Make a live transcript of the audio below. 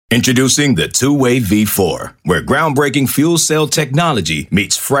Introducing the two-way V4, where groundbreaking fuel cell technology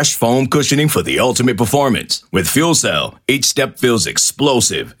meets fresh foam cushioning for the ultimate performance. With fuel cell, each step feels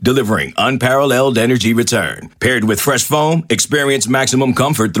explosive, delivering unparalleled energy return. Paired with fresh foam, experience maximum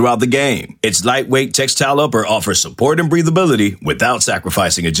comfort throughout the game. Its lightweight textile upper offers support and breathability without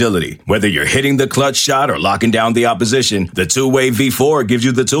sacrificing agility. Whether you're hitting the clutch shot or locking down the opposition, the two-way V4 gives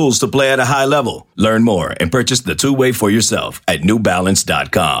you the tools to play at a high level. Learn more and purchase the two-way for yourself at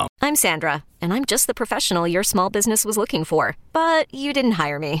newbalance.com. I'm Sandra, and I'm just the professional your small business was looking for. But you didn't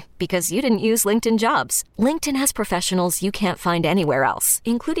hire me because you didn't use LinkedIn Jobs. LinkedIn has professionals you can't find anywhere else,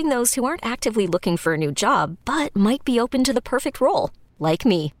 including those who aren't actively looking for a new job, but might be open to the perfect role, like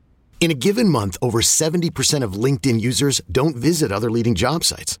me. In a given month, over 70% of LinkedIn users don't visit other leading job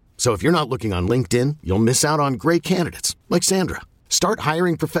sites. So if you're not looking on LinkedIn, you'll miss out on great candidates like Sandra. Start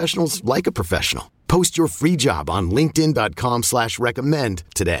hiring professionals like a professional. Post your free job on linkedin.com/recommend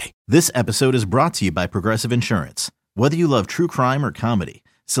today. This episode is brought to you by Progressive Insurance. Whether you love true crime or comedy,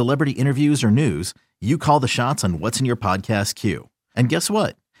 celebrity interviews or news, you call the shots on what's in your podcast queue. And guess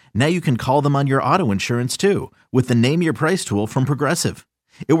what? Now you can call them on your auto insurance too with the Name Your Price tool from Progressive.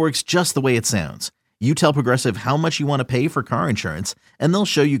 It works just the way it sounds. You tell Progressive how much you want to pay for car insurance, and they'll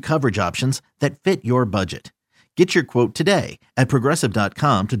show you coverage options that fit your budget. Get your quote today at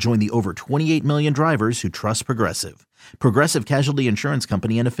Progressive.com to join the over 28 million drivers who trust Progressive. Progressive Casualty Insurance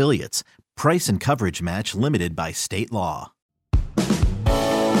Company and Affiliates. Price and coverage match limited by state law.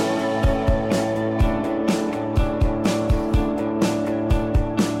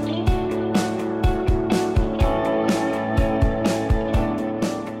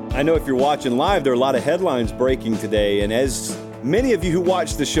 I know if you're watching live, there are a lot of headlines breaking today, and as many of you who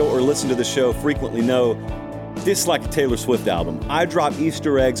watch the show or listen to the show frequently know, this is like a Taylor Swift album. I drop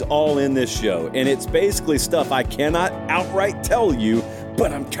Easter eggs all in this show, and it's basically stuff I cannot outright tell you,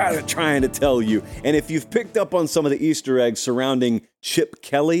 but I'm kind of trying to tell you. And if you've picked up on some of the Easter eggs surrounding Chip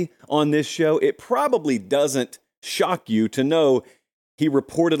Kelly on this show, it probably doesn't shock you to know he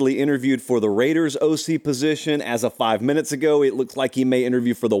reportedly interviewed for the Raiders OC position. As of 5 minutes ago, it looks like he may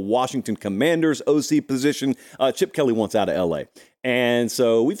interview for the Washington Commanders OC position. Chip Kelly wants out of LA. And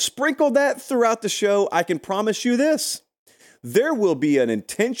so we've sprinkled that throughout the show. I can promise you this. There will be an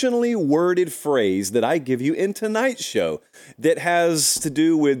intentionally worded phrase that I give you in tonight's show that has to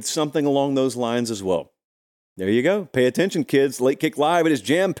do with something along those lines as well. There you go. Pay attention, kids. Late Kick Live. It is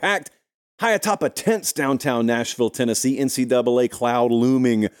jam-packed. High atop a tense downtown Nashville, Tennessee, NCAA cloud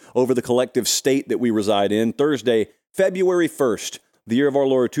looming over the collective state that we reside in. Thursday, February 1st, the year of our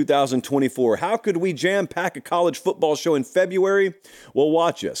Lord, 2024. How could we jam-pack a college football show in February? Well,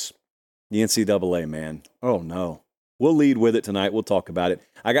 watch us. The NCAA, man. Oh, no. We'll lead with it tonight. We'll talk about it.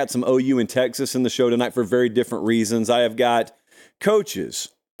 I got some OU in Texas in the show tonight for very different reasons. I have got coaches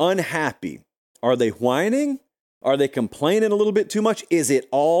unhappy. Are they whining? Are they complaining a little bit too much? Is it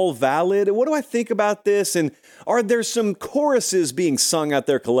all valid? What do I think about this? And are there some choruses being sung out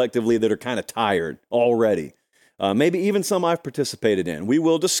there collectively that are kind of tired already? Maybe even some I've participated in. We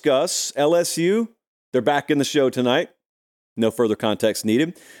will discuss LSU. They're back in the show tonight. No further context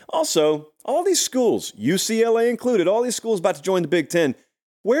needed. Also, all these schools, UCLA included, all these schools about to join the Big Ten.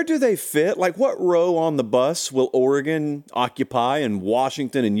 Where do they fit? Like, what row on the bus will Oregon occupy, and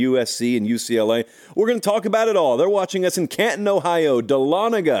Washington and USC and UCLA? We're going to talk about it all. They're watching us in Canton, Ohio,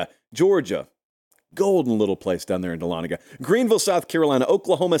 Dahlonega, Georgia. Golden little place down there in Dahlonega. Greenville, South Carolina,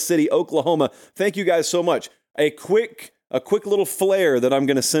 Oklahoma City, Oklahoma. Thank you guys so much. A quick little flare that I'm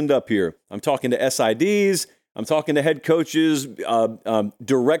going to send up here. I'm talking to SIDs. I'm talking to head coaches,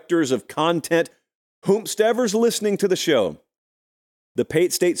 directors of content, whomstever's listening to the show. The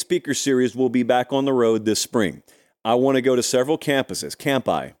Pate State Speaker Series will be back on the road this spring. I want to go to several campuses,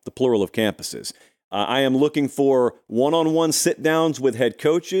 campi, the plural of campuses. I am looking for one-on-one sit-downs with head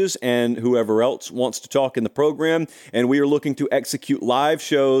coaches and whoever else wants to talk in the program, and we are looking to execute live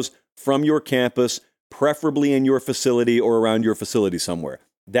shows from your campus, preferably in your facility or around your facility somewhere.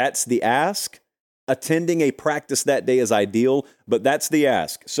 That's the ask. Attending a practice that day is ideal, but that's the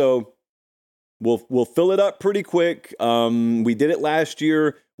ask. So We'll fill it up pretty quick. We did it last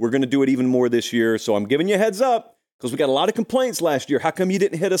year. We're going to do it even more this year. So I'm giving you a heads up because we got a lot of complaints last year. How come you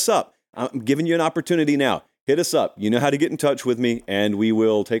didn't hit us up? I'm giving you an opportunity now. Hit us up. You know how to get in touch with me, and we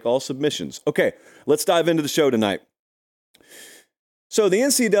will take all submissions. Okay, let's dive into the show tonight. So the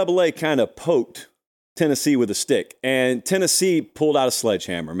NCAA kind of poked Tennessee with a stick, and Tennessee pulled out a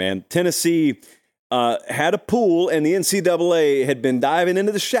sledgehammer, man. Tennessee had a pool, and the NCAA had been diving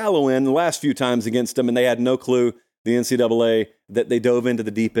into the shallow end the last few times against them, and they had no clue, the NCAA, that they dove into the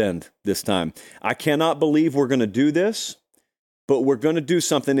deep end this time. I cannot believe we're going to do this, but we're going to do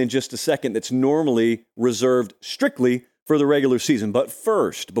something in just a second that's normally reserved strictly for the regular season. But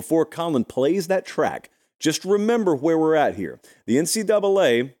first, before Colin plays that track, just remember where we're at here. The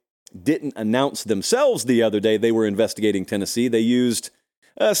NCAA didn't announce themselves the other day they were investigating Tennessee. They used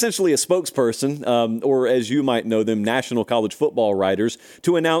essentially a spokesperson, or as you might know them, national college football writers,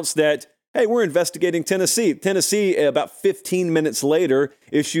 to announce that, hey, we're investigating Tennessee. Tennessee, about 15 minutes later,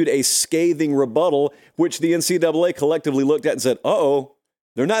 issued a scathing rebuttal, which the NCAA collectively looked at and said, uh-oh,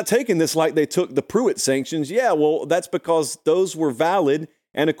 they're not taking this like they took the Pruitt sanctions. Yeah, well, that's because those were valid,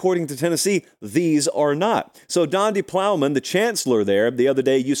 and according to Tennessee, these are not. So Dondi Plowman, the chancellor there, the other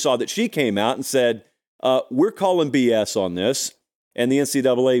day you saw that she came out and said, we're calling BS on this. And the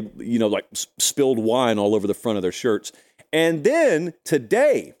NCAA, spilled wine all over the front of their shirts. And then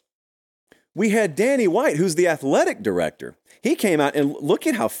today, we had Danny White, who's the athletic director. He came out, and look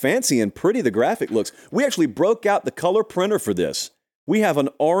at how fancy and pretty the graphic looks. We actually broke out the color printer for this. We have an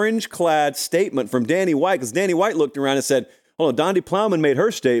orange-clad statement from Danny White, because Danny White looked around and said, hold on, Dondi Plowman made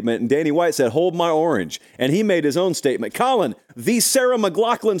her statement, and Danny White said, hold my orange. And he made his own statement. Colin, the Sarah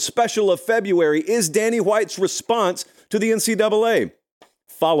McLachlan special of February is Danny White's response to the NCAA.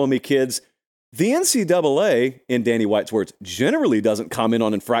 Follow me, kids. The NCAA, in Danny White's words, generally doesn't comment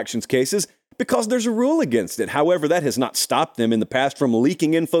on infractions cases because there's a rule against it. However, that has not stopped them in the past from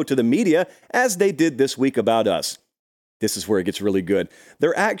leaking info to the media, as they did this week about us. This is where it gets really good.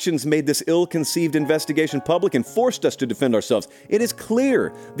 Their actions made this ill-conceived investigation public and forced us to defend ourselves. It is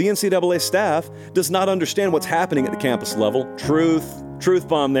clear the NCAA staff does not understand what's happening at the campus level. Truth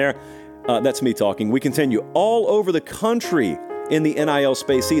bomb there. That's me talking. We continue. All over the country in the NIL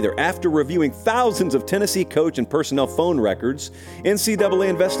space either. After reviewing thousands of Tennessee coach and personnel phone records, NCAA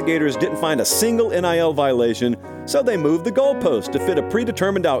investigators didn't find a single NIL violation, so they moved the goalpost to fit a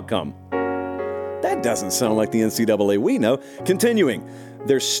predetermined outcome. That doesn't sound like the NCAA we know. Continuing,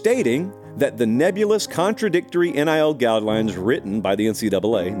 they're stating that the nebulous, contradictory NIL guidelines written by the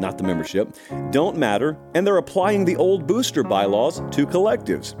NCAA, not the membership, don't matter, and they're applying the old booster bylaws to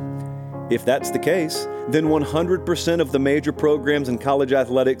collectives. If that's the case, then 100% of the major programs in college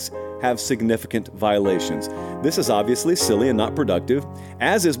athletics have significant violations. This is obviously silly and not productive,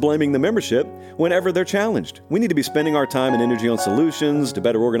 as is blaming the membership whenever they're challenged. We need to be spending our time and energy on solutions to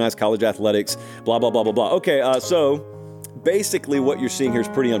better organize college athletics, blah, blah, blah, blah, blah. Okay, so basically what you're seeing here is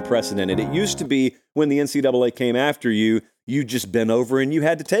pretty unprecedented. It used to be when the NCAA came after you, you just bent over and you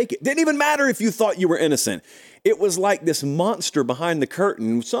had to take it. Didn't even matter if you thought you were innocent. It was like this monster behind the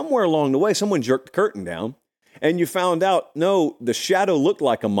curtain. Somewhere along the way, someone jerked the curtain down, and you found out, no, the shadow looked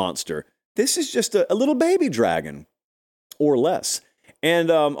like a monster. This is just a little baby dragon, or less.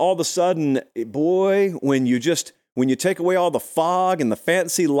 And all of a sudden, boy, when you take away all the fog and the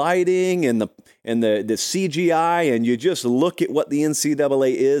fancy lighting and the CGI, and you just look at what the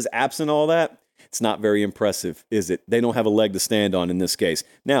NCAA is, absent all that, it's not very impressive, is it? They don't have a leg to stand on in this case.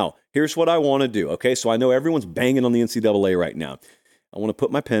 Now, here's what I want to do, okay? So I know everyone's banging on the NCAA right now. I want to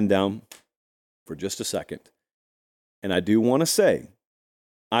put my pen down for just a second. And I do want to say,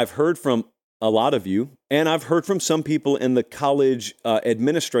 I've heard from a lot of you, and I've heard from some people in the college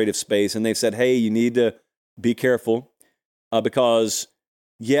administrative space, and they've said, hey, you need to be careful because,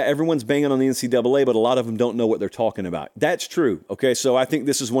 yeah, everyone's banging on the NCAA, but a lot of them don't know what they're talking about. That's true, okay? So I think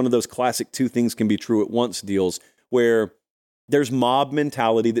this is one of those classic two things can be true at once deals where there's mob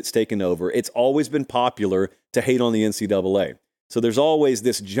mentality that's taken over. It's always been popular to hate on the NCAA. So there's always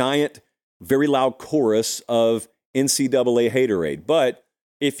this giant, very loud chorus of NCAA haterade. But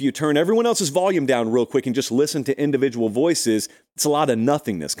if you turn everyone else's volume down real quick and just listen to individual voices, it's a lot of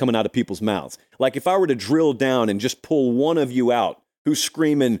nothingness coming out of people's mouths. Like if I were to drill down and just pull one of you out who's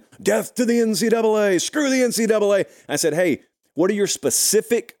screaming, death to the NCAA, screw the NCAA. I said, hey, what are your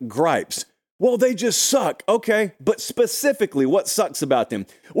specific gripes? Well, they just suck. Okay, but specifically, what sucks about them?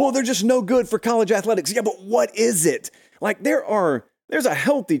 Well, they're just no good for college athletics. Yeah, but what is it? Like there's a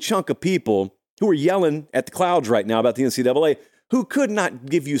healthy chunk of people who are yelling at the clouds right now about the NCAA who could not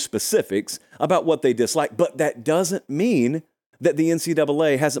give you specifics about what they dislike, but that doesn't mean that the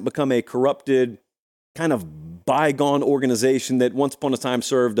NCAA hasn't become a corrupted, kind of bygone organization that once upon a time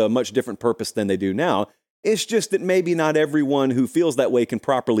served a much different purpose than they do now. It's just that maybe not everyone who feels that way can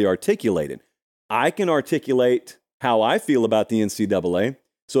properly articulate it. I can articulate how I feel about the NCAA,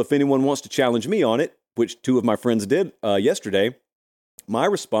 so if anyone wants to challenge me on it, which two of my friends did yesterday, my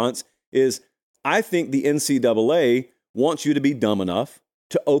response is, I think the NCAA wants you to be dumb enough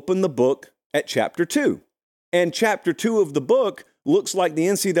to open the book at Chapter 2. And Chapter 2 of the book looks like the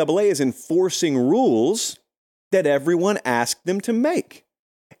NCAA is enforcing rules that everyone asked them to make.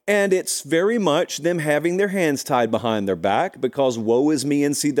 And it's very much them having their hands tied behind their back because woe is me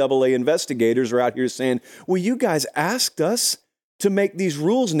NCAA investigators are out here saying, well, you guys asked us to make these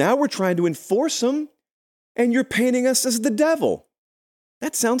rules. Now we're trying to enforce them, and you're painting us as the devil.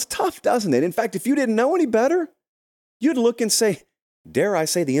 That sounds tough, doesn't it? In fact, if you didn't know any better, you'd look and say, dare I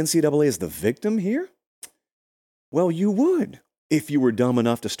say the NCAA is the victim here? Well, you would if you were dumb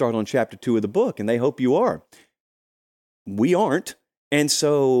enough to start on chapter 2 of the book, and they hope you are. We aren't. And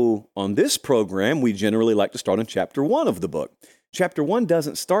so on this program, we generally like to start on chapter 1 of the book. Chapter 1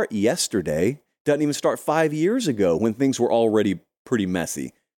 doesn't start yesterday, doesn't even start 5 years ago when things were already pretty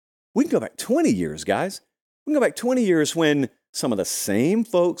messy. We can go back 20 years, guys. We can go back 20 years when some of the same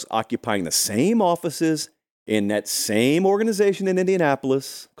folks occupying the same offices in that same organization in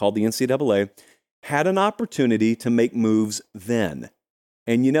Indianapolis called the NCAA had an opportunity to make moves then.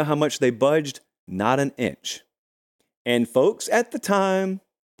 And you know how much they budged? Not an inch. And folks at the time,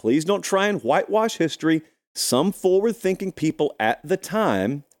 please don't try and whitewash history. Some forward-thinking people at the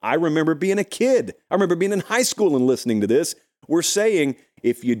time, I remember being a kid, I remember being in high school and listening to this, were saying,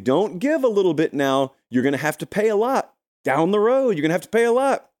 if you don't give a little bit now, you're going to have to pay a lot. Down the road, you're going to have to pay a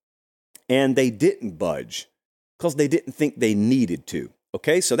lot. And they didn't budge because they didn't think they needed to.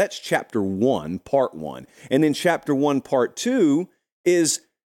 Okay, so that's chapter 1, part 1. And then chapter 1, part 2 is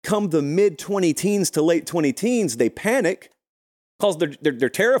come the mid-20-teens to late 20-teens, they panic because they're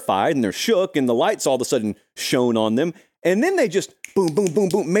terrified and they're shook and the lights all of a sudden shone on them. And then they just boom, boom, boom,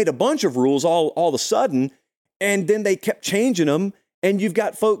 boom, made a bunch of rules all of a sudden. And then they kept changing them. And you've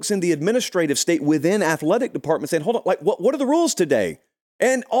got folks in the administrative state within athletic departments saying, hold on, like what are the rules today?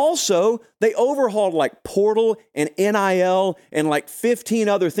 And also they overhauled like portal and NIL and like 15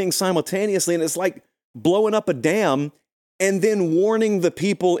 other things simultaneously. And it's like blowing up a dam and then warning the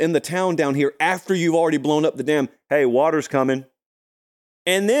people in the town down here after you've already blown up the dam, hey, water's coming.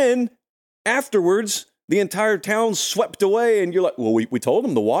 And then afterwards, the entire town's swept away and you're like, well, we told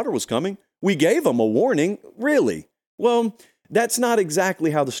them the water was coming. We gave them a warning. Really? Well, that's not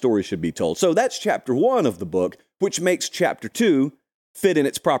exactly how the story should be told. So that's chapter 1 of the book, which makes chapter 2 fit in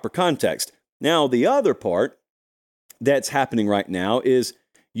its proper context. Now, the other part that's happening right now is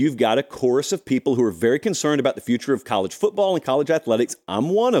you've got a chorus of people who are very concerned about the future of college football and college athletics. I'm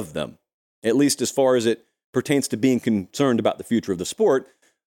one of them, at least as far as it pertains to being concerned about the future of the sport.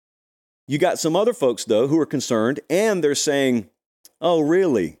 You got some other folks, though, who are concerned, and they're saying, oh,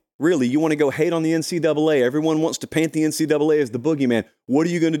 really? Really? You want to go hate on the NCAA? Everyone wants to paint the NCAA as the boogeyman. What are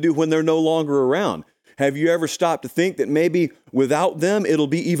you going to do when they're no longer around? Have you ever stopped to think that maybe without them, it'll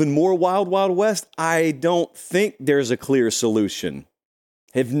be even more wild, wild west? I don't think there's a clear solution.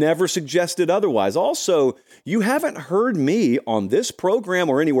 Have never suggested otherwise. Also, you haven't heard me on this program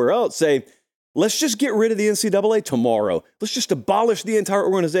or anywhere else say, let's just get rid of the NCAA tomorrow. Let's just abolish the entire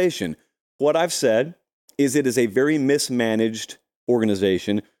organization. What I've said is it is a very mismanaged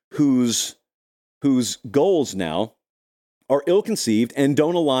organization whose goals now are ill-conceived and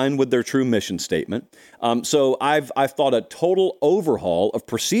don't align with their true mission statement. So I've thought a total overhaul of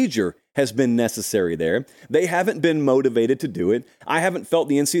procedure has been necessary there. They haven't been motivated to do it. I haven't felt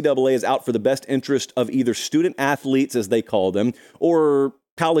the NCAA is out for the best interest of either student athletes, as they call them, or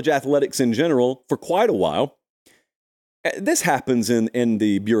college athletics in general for quite a while. This happens in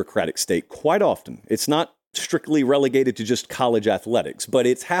the bureaucratic state quite often. It's not strictly relegated to just college athletics, but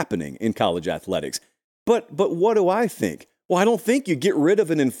it's happening in college athletics. But what do I think? Well, I don't think you get rid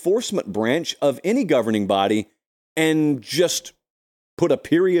of an enforcement branch of any governing body and just put a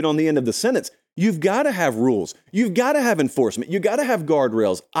period on the end of the sentence. You've got to have rules. You've got to have enforcement. You've got to have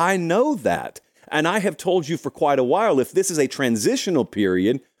guardrails. I know that. And I have told you for quite a while, if this is a transitional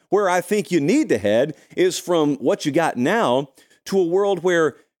period, where I think you need to head is from what you got now to a world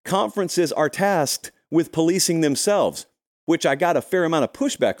where conferences are tasked with policing themselves, which I got a fair amount of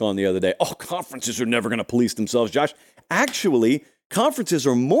pushback on the other day. Oh, conferences are never going to police themselves, Josh. Actually, conferences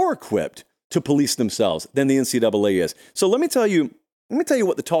are more equipped to police themselves than the NCAA is. So let me tell you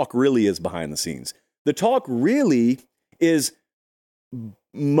what the talk really is behind the scenes. The talk really is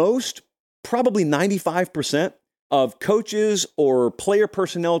most, probably 95% of coaches or player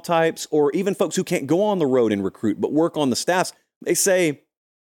personnel types, or even folks who can't go on the road and recruit, but work on the staffs. They say,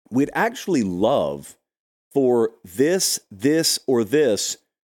 we'd actually love for this, or this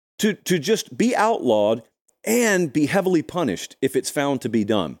to just be outlawed and be heavily punished if it's found to be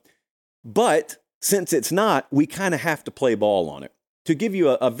done. But since it's not, we kind of have to play ball on it. To give you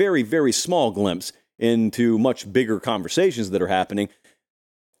a very, very small glimpse into much bigger conversations that are happening,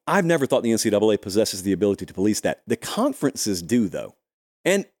 I've never thought the NCAA possesses the ability to police that. The conferences do, though.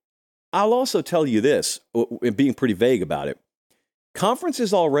 And I'll also tell you this, being pretty vague about it.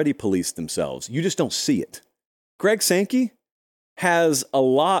 Conferences already police themselves. You just don't see it. Greg Sankey has a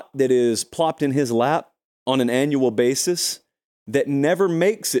lot that is plopped in his lap on an annual basis that never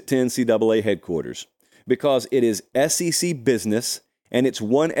makes it to NCAA headquarters because it is SEC business and it's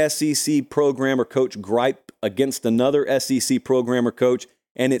one SEC program or coach gripe against another SEC program or coach,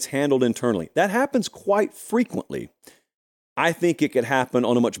 and it's handled internally. That happens quite frequently. I think it could happen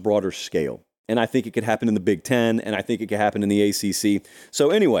on a much broader scale. And I think it could happen in the Big Ten, and I think it could happen in the ACC. So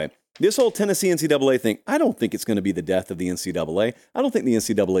anyway, this whole Tennessee NCAA thing, I don't think it's going to be the death of the NCAA. I don't think the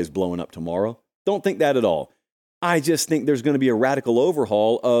NCAA is blowing up tomorrow. Don't think that at all. I just think there's going to be a radical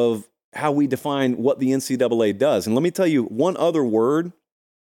overhaul of how we define what the NCAA does. And let me tell you one other word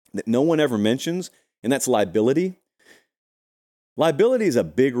that no one ever mentions, and that's liability. Liability is a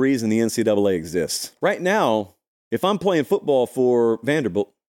big reason the NCAA exists. Right now, if I'm playing football for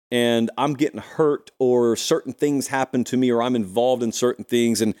Vanderbilt, and I'm getting hurt or certain things happen to me or I'm involved in certain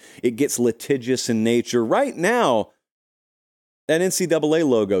things and it gets litigious in nature. Right now, that NCAA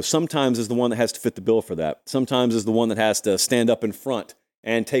logo sometimes is the one that has to fit the bill for that. Sometimes is the one that has to stand up in front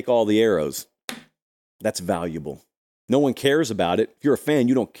and take all the arrows. That's valuable. No one cares about it. If you're a fan,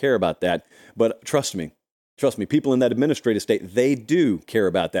 you don't care about that. But trust me, people in that administrative state, they do care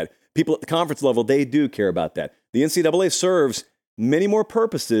about that. People at the conference level, they do care about that. The NCAA serves many more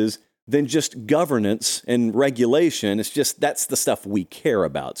purposes than just governance and regulation. It's just that's the stuff we care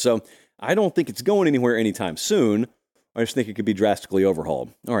about. So I don't think it's going anywhere anytime soon. I just think it could be drastically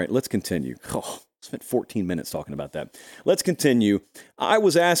overhauled. All right, let's continue. Spent 14 minutes talking about that. Let's continue. I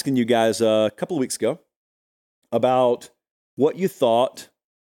was asking you guys a couple of weeks ago about what you thought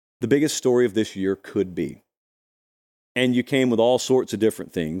the biggest story of this year could be. And you came with all sorts of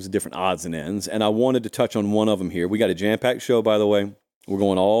different things, different odds and ends, and I wanted to touch on one of them here. We got a jam-packed show, by the way. We're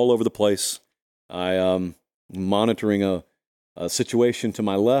going all over the place. I'm monitoring a situation to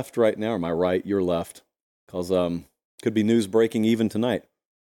my left right now, or my right, your left, because could be news breaking even tonight.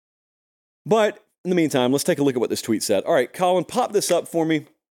 But in the meantime, let's take a look at what this tweet said. All right, Colin, pop this up for me.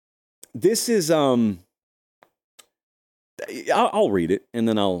 This is, I'll read it, and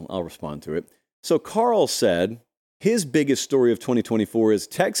then I'll respond to it. So Carl said his biggest story of 2024 is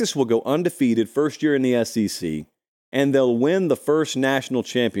Texas will go undefeated first year in the SEC, and they'll win the first national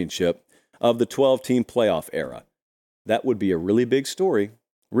championship of the 12-team playoff era. That would be a really big story,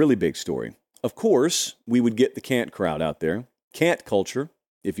 really big story. Of course, we would get the Cant crowd out there, Cant culture,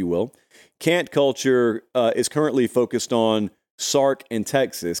 if you will. Cant culture is currently focused on Sark and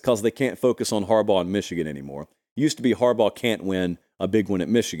Texas because they can't focus on Harbaugh and Michigan anymore. It used to be Harbaugh can't win a big one at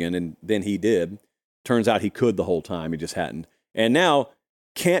Michigan, and then he did. Turns out he could the whole time. He just hadn't. And now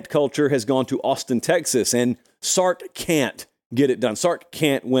Cant culture has gone to Austin, Texas, and Sark can't get it done. Sark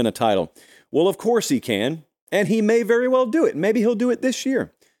can't win a title. Well, of course he can, and he may very well do it. Maybe he'll do it this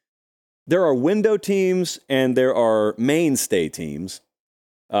year. There are window teams and there are mainstay teams.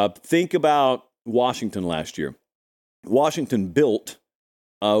 Think about Washington last year. Washington built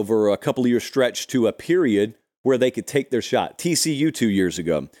over a couple of year stretch to a period where they could take their shot. TCU 2 years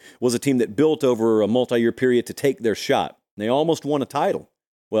ago was a team that built over a multi-year period to take their shot. They almost won a title.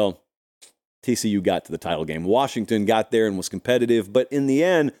 Well, TCU got to the title game. Washington got there and was competitive, but in the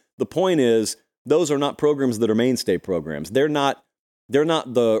end, the point is those are not programs that are mainstay programs. They're not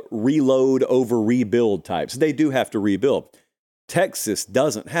the reload over rebuild types. They do have to rebuild. Texas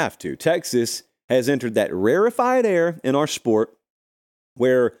doesn't have to. Texas has entered that rarefied air in our sport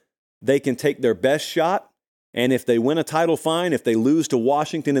where they can take their best shot, and if they win a title, fine. If they lose to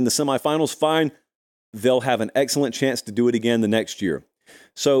Washington in the semifinals, fine. They'll have an excellent chance to do it again the next year.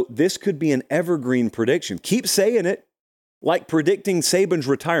 So this could be an evergreen prediction. Keep saying it, like predicting Saban's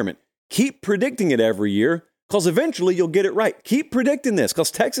retirement. Keep predicting it every year, because eventually you'll get it right. Keep predicting this, because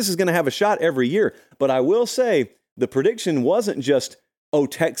Texas is going to have a shot every year. But I will say, the prediction wasn't just, oh,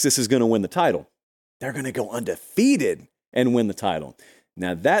 Texas is going to win the title. They're going to go undefeated and win the title.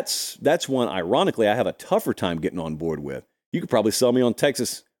 Now, that's one, ironically, I have a tougher time getting on board with. You could probably sell me on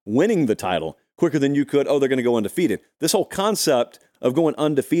Texas winning the title quicker than you could, oh, they're going to go undefeated. This whole concept of going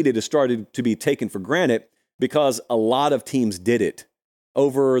undefeated has started to be taken for granted because a lot of teams did it.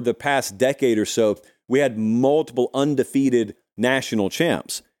 Over the past decade or so, we had multiple undefeated national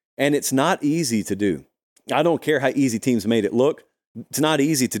champs, and it's not easy to do. I don't care how easy teams made it look. It's not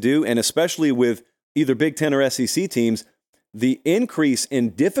easy to do, and especially with either Big Ten or SEC teams, the increase in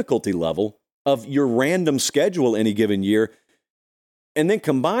difficulty level of your random schedule any given year, and then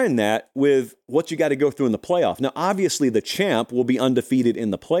combine that with what you got to go through in the playoff. Now, obviously, the champ will be undefeated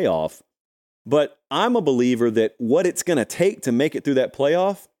in the playoff, but I'm a believer that what it's going to take to make it through that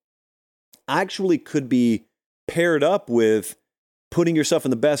playoff actually could be paired up with putting yourself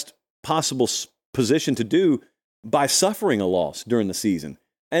in the best possible position to do by suffering a loss during the season.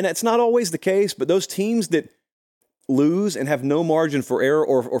 And that's not always the case, but those teams that lose and have no margin for error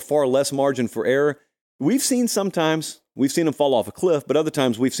or far less margin for error, we've seen them fall off a cliff, but other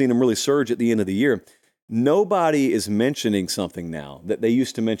times we've seen them really surge at the end of the year. Nobody is mentioning something now that they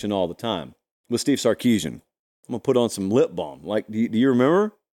used to mention all the time. With Steve Sarkisian, I'm going to put on some lip balm. Like, do you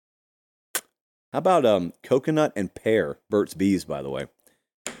remember? How about coconut and pear, Burt's Bees, by the way.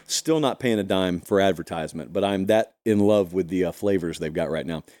 Still not paying a dime for advertisement, but I'm that in love with the flavors they've got right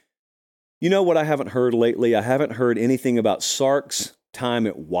now. You know what I haven't heard lately? I haven't heard anything about Sark's time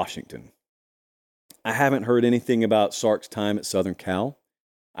at Washington. I haven't heard anything about Sark's time at Southern Cal.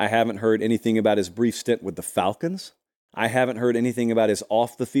 I haven't heard anything about his brief stint with the Falcons. I haven't heard anything about his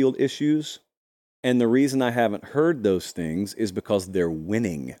off-the-field issues. And the reason I haven't heard those things is because they're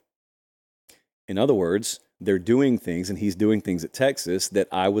winning. In other words, they're doing things, and he's doing things at Texas that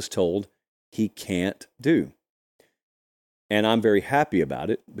I was told he can't do. And I'm very happy about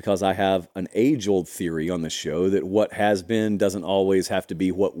it because I have an age-old theory on the show that what has been doesn't always have to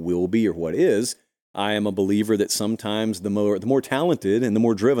be what will be or what is. I am a believer that sometimes the more talented and the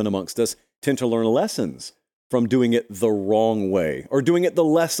more driven amongst us tend to learn lessons from doing it the wrong way or doing it the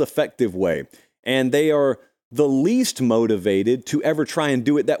less effective way. And they are the least motivated to ever try and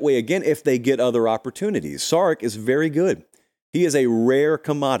do it that way again if they get other opportunities. Sark is very good. He is a rare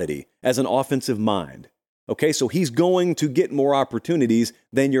commodity as an offensive mind. Okay, so he's going to get more opportunities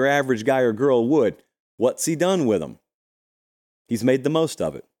than your average guy or girl would. What's he done with them? He's made the most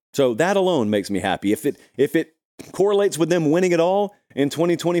of it. So that alone makes me happy. If it correlates with them winning it all in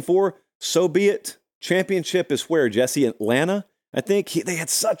 2024, so be it. Championship is where, Jesse? Atlanta? I think they had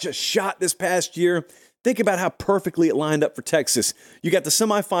such a shot this past year. Think about how perfectly it lined up for Texas. You got the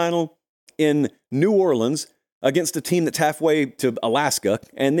semifinal in New Orleans against a team that's halfway to Alaska,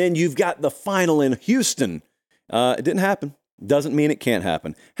 and then you've got the final in Houston. It didn't happen. Doesn't mean it can't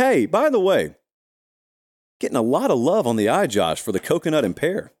happen. Hey, by the way, getting a lot of love on the iJosh for the coconut and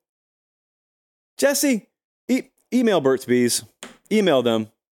pear. Jesse, email Burt's Bees. Email them.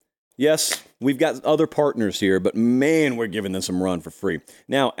 Yes, we've got other partners here, but man, we're giving them some run for free.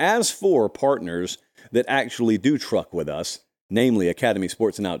 Now, as for partners that actually do truck with us, namely Academy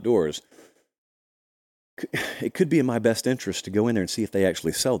Sports and Outdoors, it could be in my best interest to go in there and see if they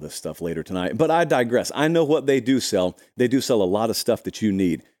actually sell this stuff later tonight. But I digress. I know what they do sell. They do sell a lot of stuff that you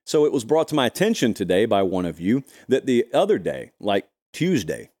need. So it was brought to my attention today by one of you that the other day, like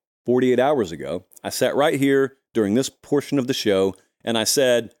Tuesday, 48 hours ago, I sat right here during this portion of the show and I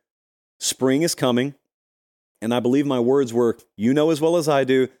said, spring is coming. And I believe my words were, you know as well as I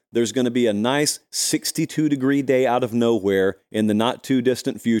do, there's going to be a nice 62-degree day out of nowhere in the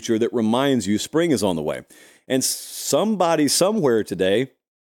not-too-distant future that reminds you spring is on the way. And somebody somewhere today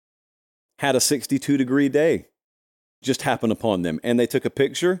had a 62-degree day just happen upon them. And they took a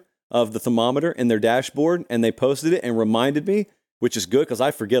picture of the thermometer in their dashboard, and they posted it and reminded me, which is good because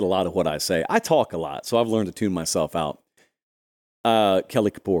I forget a lot of what I say. I talk a lot, so I've learned to tune myself out. Kelly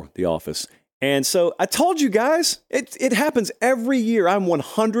Kapoor, The Office. And so I told you guys, it happens every year. I'm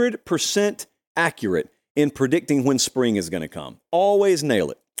 100% accurate in predicting when spring is going to come. Always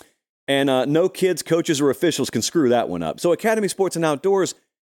nail it. And no kids, coaches, or officials can screw that one up. So Academy Sports and Outdoors,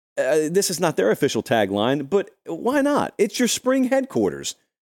 this is not their official tagline, but why not? It's your spring headquarters.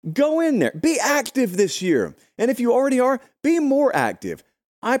 Go in there. Be active this year. And if you already are, be more active.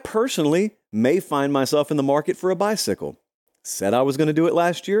 I personally may find myself in the market for a bicycle. Said I was going to do it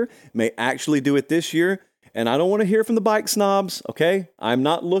last year, may actually do it this year, and I don't want to hear from the bike snobs, okay? I'm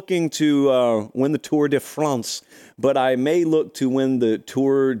not looking to win the Tour de France, but I may look to win the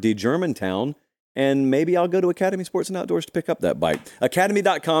Tour de Germantown, and maybe I'll go to Academy Sports and Outdoors to pick up that bike.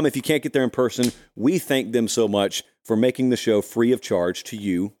 Academy.com, if you can't get there in person, we thank them so much for making the show free of charge to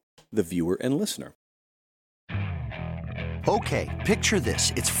you, the viewer and listener. Okay, picture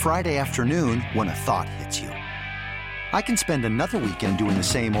this. It's Friday afternoon when a thought hits you. I can spend another weekend doing the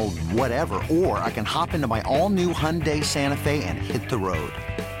same old whatever, or I can hop into my all-new Hyundai Santa Fe and hit the road.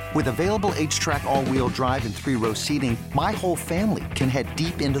 With available H-Track all-wheel drive and 3-row seating, my whole family can head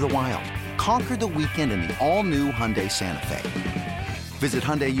deep into the wild. Conquer the weekend in the all-new Hyundai Santa Fe. Visit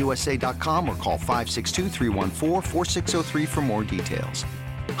HyundaiUSA.com or call 562-314-4603 for more details.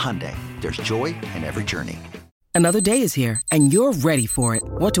 Hyundai, there's joy in every journey. Another day is here, and you're ready for it.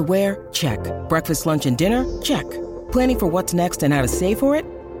 What to wear? Check. Breakfast, lunch, and dinner? Check. Planning for what's next and how to save for it?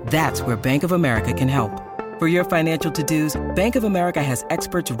 That's where Bank of America can help. For your financial to-dos, Bank of America has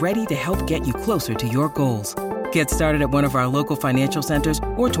experts ready to help get you closer to your goals. Get started at one of our local financial centers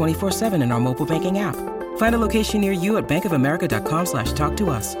or 24/7 in our mobile banking app. Find a location near you at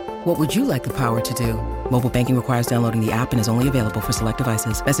bankofamerica.com/talktous. What would you like the power to do? Mobile banking requires downloading the app and is only available for select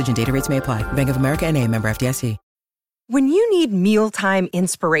devices. Message and data rates may apply. Bank of America N.A., member FDIC. When you need mealtime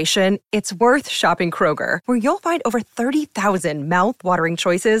inspiration, it's worth shopping Kroger, where you'll find over 30,000 mouth-watering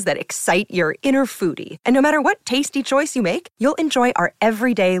choices that excite your inner foodie. And no matter what tasty choice you make, you'll enjoy our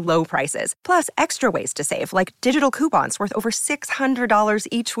everyday low prices, plus extra ways to save, like digital coupons worth over $600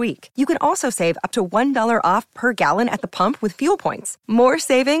 each week. You can also save up to $1 off per gallon at the pump with fuel points. More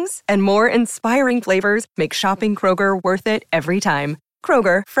savings and more inspiring flavors make shopping Kroger worth it every time.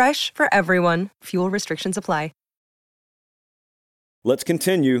 Kroger, fresh for everyone. Fuel restrictions apply. Let's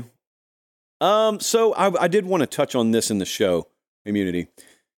continue. So I did want to touch on this in the show, Immunity.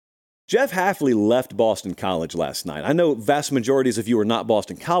 Jeff Hafley left Boston College last night. I know vast majorities of you are not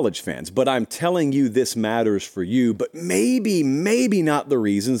Boston College fans, but I'm telling you this matters for you, but maybe not the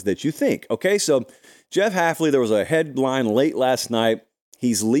reasons that you think. Okay, so Jeff Hafley, there was a headline late last night.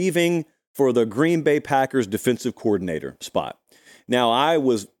 He's leaving for the Green Bay Packers defensive coordinator spot. Now, I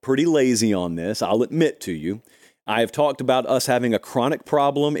was pretty lazy on this, I'll admit to you. I have talked about us having a chronic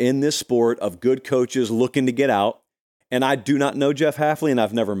problem in this sport of good coaches looking to get out. And I do not know Jeff Hafley, and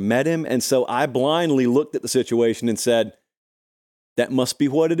I've never met him. And so I blindly looked at the situation and said, that must be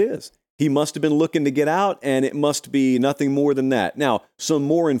what it is. He must have been looking to get out, and it must be nothing more than that. Now, some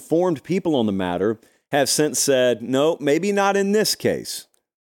more informed people on the matter have since said, no, maybe not in this case.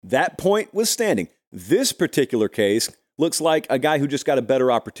 That point was standing. This particular case looks like a guy who just got a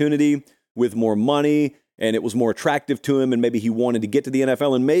better opportunity with more money, and it was more attractive to him, and maybe he wanted to get to the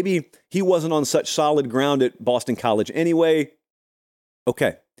NFL, and maybe he wasn't on such solid ground at Boston College anyway.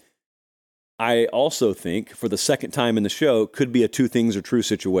 Okay. I also think, for the second time in the show, could be a two things are true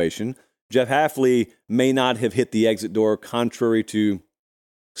situation. Jeff Hafley may not have hit the exit door, contrary to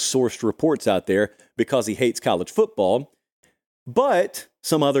sourced reports out there, because he hates college football, but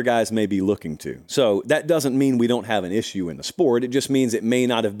some other guys may be looking to. So that doesn't mean we don't have an issue in the sport. It just means it may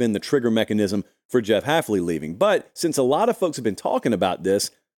not have been the trigger mechanism for Jeff Hafley leaving. But since a lot of folks have been talking about this,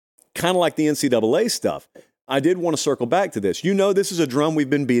 kind of like the NCAA stuff, I did want to circle back to this. You know, this is a drum we've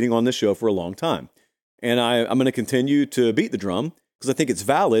been beating on this show for a long time. And I'm going to continue to beat the drum because I think it's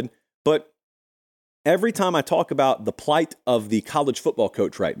valid. But every time I talk about the plight of the college football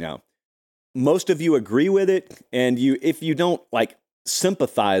coach right now, most of you agree with it, and if you don't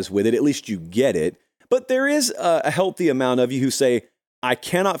sympathize with it, at least you get it. But there is a healthy amount of you who say, I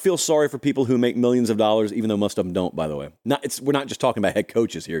cannot feel sorry for people who make millions of dollars, even though most of them don't, by the way. We're not just talking about head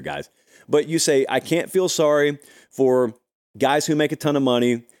coaches here, guys. But you say, I can't feel sorry for guys who make a ton of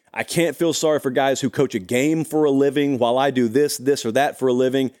money. I can't feel sorry for guys who coach a game for a living while I do this or that for a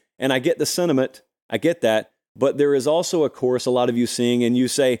living. And I get the sentiment. I get that. But there is also a chorus a lot of you sing, and you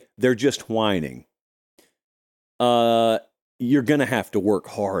say, they're just whining. You're going to have to work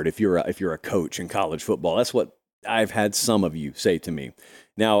hard if you're a coach in college football. That's what I've had some of you say to me.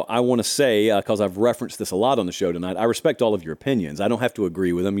 Now, I want to say, because I've referenced this a lot on the show tonight, I respect all of your opinions. I don't have to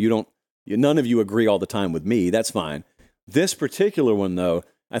agree with them. None of you agree all the time with me. That's fine. This particular one, though,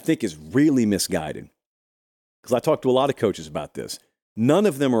 I think is really misguided. Because I talked to a lot of coaches about this. None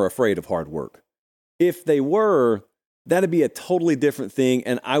of them are afraid of hard work. If they were, that'd be a totally different thing,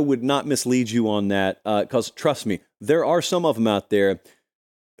 and I would not mislead you on that, because trust me, there are some of them out there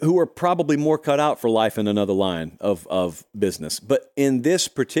who are probably more cut out for life in another line of business. But in this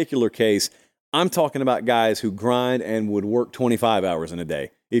particular case, I'm talking about guys who grind and would work 25 hours in a day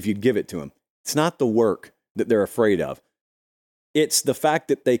if you'd give it to them. It's not the work that they're afraid of. It's the fact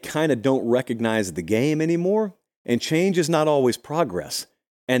that they kind of don't recognize the game anymore, and change is not always progress.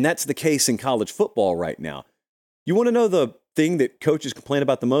 And that's the case in college football right now. You want to know the thing that coaches complain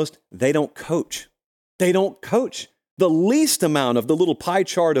about the most? They don't coach. They don't coach. The least amount of the little pie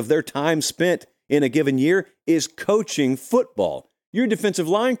chart of their time spent in a given year is coaching football. You're a defensive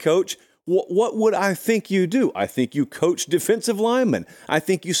line coach. What would I think you do? I think you coach defensive linemen. I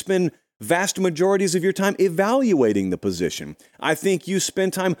think you spend vast majorities of your time evaluating the position. I think you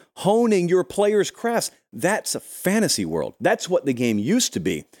spend time honing your players' crafts. That's a fantasy world. That's what the game used to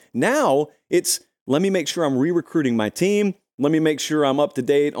be. Now it's, let me make sure I'm re-recruiting my team. Let me make sure I'm up to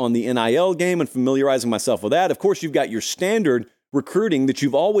date on the NIL game and familiarizing myself with that. Of course, you've got your standard recruiting that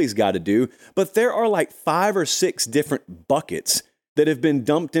you've always got to do, but there are like 5 or 6 different buckets that have been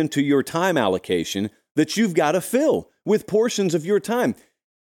dumped into your time allocation that you've got to fill with portions of your time.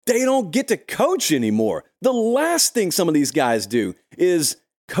 They don't get to coach anymore. The last thing some of these guys do is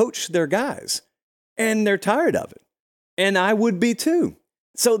coach their guys, and they're tired of it. And I would be too.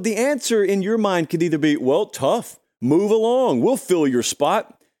 So the answer in your mind could either be, well, tough, move along, we'll fill your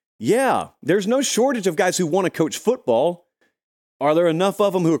spot. Yeah, there's no shortage of guys who want to coach football. Are there enough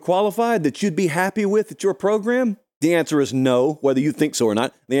of them who are qualified that you'd be happy with at your program? The answer is no, whether you think so or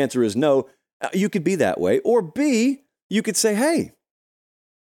not. The answer is no. You could be that way. Or B, you could say, hey, it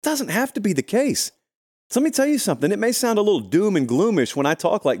doesn't have to be the case. So let me tell you something. It may sound a little doom and gloomish when I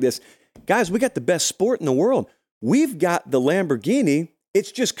talk like this. Guys, we got the best sport in the world. We've got the Lamborghini.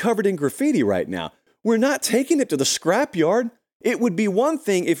 It's just covered in graffiti right now. We're not taking it to the scrapyard. It would be one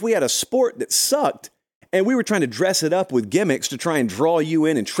thing if we had a sport that sucked and we were trying to dress it up with gimmicks to try and draw you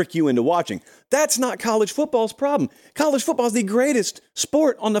in and trick you into watching. That's not college football's problem. College football is the greatest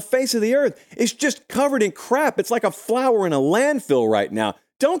sport on the face of the earth. It's just covered in crap. It's like a flower in a landfill right now.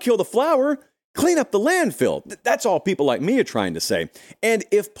 Don't kill the flower. Clean up the landfill. That's all people like me are trying to say. And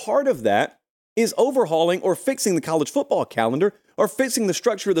if part of that is overhauling or fixing the college football calendar or fixing the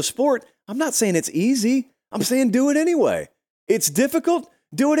structure of the sport, I'm not saying it's easy. I'm saying do it anyway. It's difficult.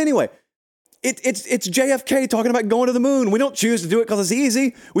 Do it anyway. It's JFK talking about going to the moon. We don't choose to do it because it's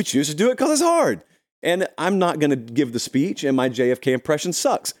easy. We choose to do it because it's hard. And I'm not going to give the speech, and my JFK impression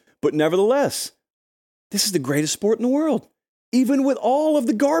sucks. But nevertheless, this is the greatest sport in the world. Even with all of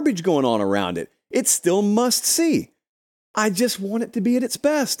the garbage going on around it, it's still must see. I just want it to be at its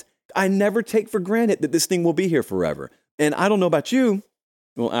best. I never take for granted that this thing will be here forever. And I don't know about you.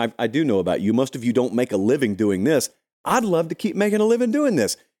 Well, I do know about you. Most of you don't make a living doing this. I'd love to keep making a living doing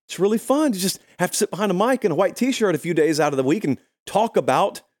this. It's really fun to just have to sit behind a mic in a white t-shirt a few days out of the week and talk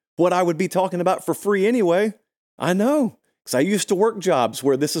about what I would be talking about for free anyway. I know, because I used to work jobs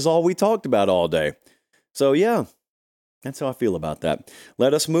where this is all we talked about all day. So yeah, that's how I feel about that.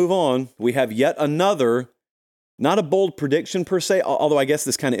 Let us move on. We have yet another, not a bold prediction per se, although I guess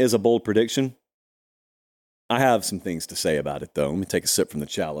this kind of is a bold prediction. I have some things to say about it, though. Let me take a sip from the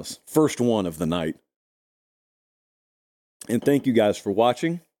chalice. First one of the night. And thank you guys for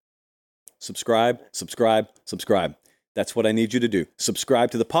watching. Subscribe. That's what I need you to do.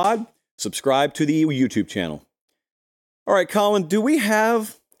 Subscribe to the pod. Subscribe to the YouTube channel. All right, Colin, do we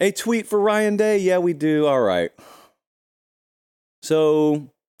have a tweet for Ryan Day? Yeah, we do. All right.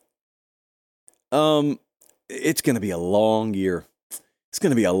 So, it's going to be a long year. It's going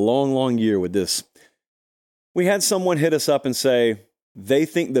to be a long, long year with this. We had someone hit us up and say they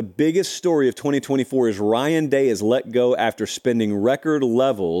think the biggest story of 2024 is Ryan Day is let go after spending record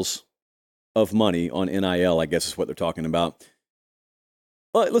levels of money on NIL, I guess is what they're talking about.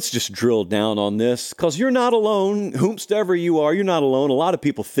 Let's just drill down on this, because you're not alone. Whomstever you are, you're not alone. A lot of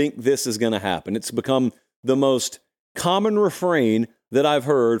people think this is going to happen. It's become the most common refrain that I've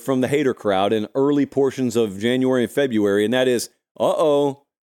heard from the hater crowd in early portions of January and February, and that is,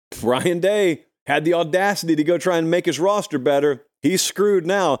 Ryan Day had the audacity to go try and make his roster better. He's screwed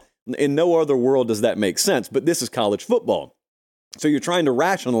now. In no other world does that make sense, but this is college football. So you're trying to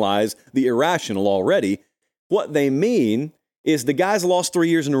rationalize the irrational already. What they mean is the guy's lost 3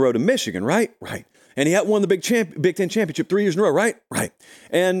 years in a row to Michigan, right? Right. And he hadn't won the Big Ten championship 3 years in a row, right? Right.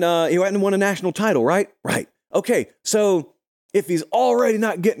 And he hadn't won a national title, right? Right. Okay, so if he's already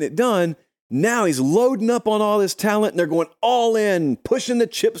not getting it done, now he's loading up on all this talent, and they're going all in, pushing the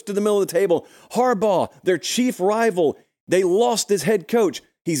chips to the middle of the table. Harbaugh, their chief rival, they lost his head coach.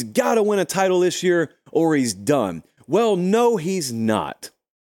 He's got to win a title this year or he's done. Well, no, he's not.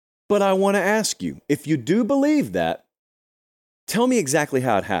 But I want to ask you, if you do believe that, tell me exactly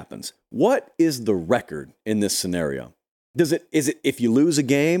how it happens. What is the record in this scenario? Is it if you lose a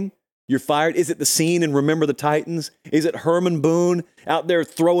game, you're fired? Is it the scene in Remember the Titans? Is it Herman Boone out there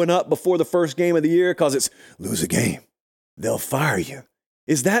throwing up before the first game of the year because it's lose a game, they'll fire you?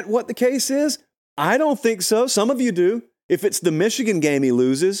 Is that what the case is? I don't think so. Some of you do. If it's the Michigan game he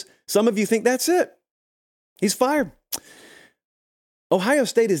loses, some of you think that's it. He's fired. Ohio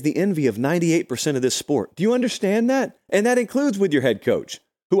State is the envy of 98% of this sport. Do you understand that? And that includes with your head coach,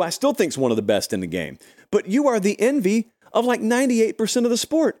 who I still think is one of the best in the game. But you are the envy of like 98% of the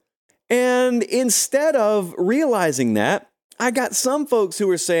sport. And instead of realizing that, I got some folks who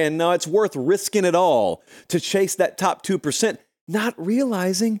are saying, no, it's worth risking it all to chase that top 2%, not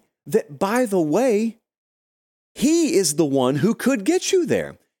realizing that, by the way, he is the one who could get you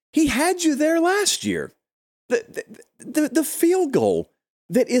there. He had you there last year. The field goal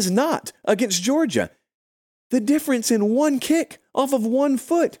that is not against Georgia, the difference in one kick off of 1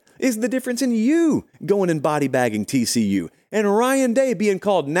 foot is the difference in you going and body bagging TCU and Ryan Day being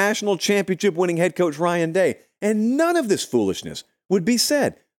called national championship winning head coach Ryan Day. And none of this foolishness would be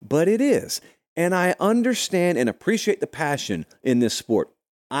said, but it is. And I understand and appreciate the passion in this sport.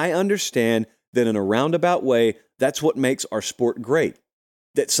 I understand that in a roundabout way, that's what makes our sport great.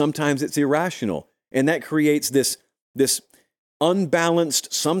 That sometimes it's irrational. And that creates this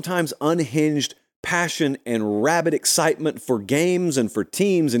unbalanced, sometimes unhinged passion and rabid excitement for games and for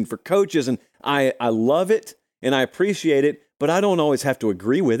teams and for coaches. And I love it and I appreciate it, but I don't always have to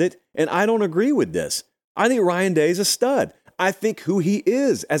agree with it. And I don't agree with this. I think Ryan Day is a stud. I think who he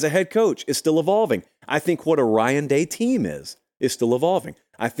is as a head coach is still evolving. I think what a Ryan Day team is still evolving.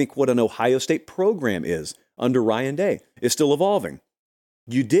 I think what an Ohio State program is under Ryan Day is still evolving.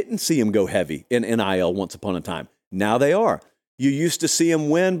 You didn't see him go heavy in NIL once upon a time. Now they are. You used to see him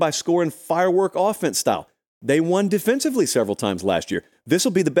win by scoring firework offense style. They won defensively several times last year. This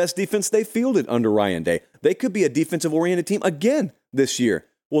will be the best defense they fielded under Ryan Day. They could be a defensive-oriented team again this year.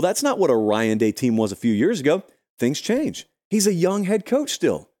 Well, that's not what a Ryan Day team was a few years ago. Things change. He's a young head coach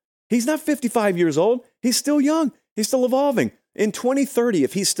still. He's not 55 years old. He's still young. He's still evolving. In 2030,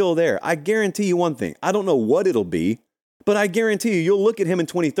 if he's still there, I guarantee you one thing. I don't know what it'll be, but I guarantee you'll look at him in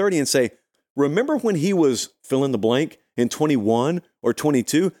 2030 and say, remember when he was fill in the blank in 21 or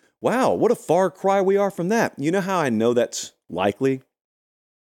 22? Wow, what a far cry we are from that. You know how I know that's likely?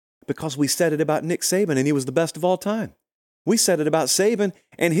 Because we said it about Nick Saban and he was the best of all time. We said it about Saban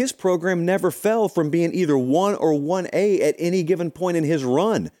and his program never fell from being either 1 or 1A at any given point in his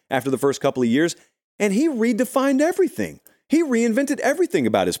run after the first couple of years. And he redefined everything. He reinvented everything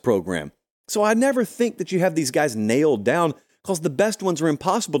about his program. So I never think that you have these guys nailed down because the best ones are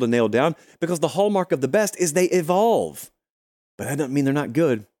impossible to nail down because the hallmark of the best is they evolve. But that doesn't mean they're not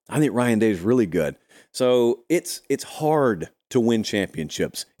good. I think Ryan Day is really good. So it's hard to win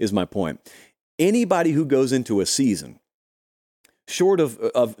championships is my point. Anybody who goes into a season, short of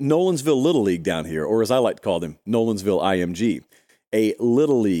Nolensville Little League down here, or as I like to call them, Nolensville IMG, a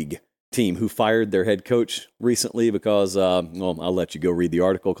Little League team who fired their head coach recently because, well, I'll let you go read the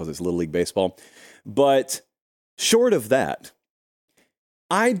article because it's Little League baseball. But short of that,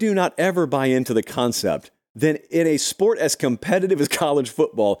 I do not ever buy into the concept that in a sport as competitive as college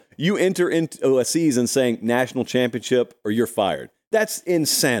football, you enter into a season saying national championship or you're fired. That's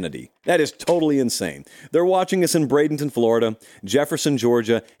insanity. That is totally insane. They're watching us in Bradenton, Florida, Jefferson,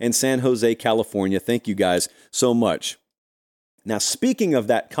 Georgia, and San Jose, California. Thank you guys so much. Now, speaking of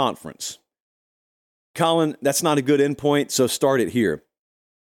that conference, Colin, that's not a good endpoint, so start it here.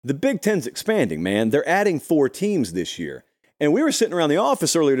 The Big Ten's expanding, man. They're adding 4 teams this year. And we were sitting around the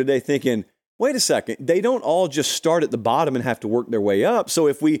office earlier today thinking, wait a second, they don't all just start at the bottom and have to work their way up. So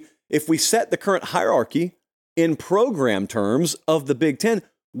if we set the current hierarchy in program terms of the Big Ten,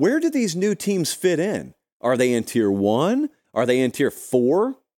 where do these new teams fit in? Are they in Tier 1? Are they in Tier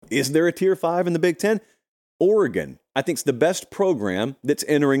 4? Is there a Tier 5 in the Big Ten? Oregon, I think, is the best program that's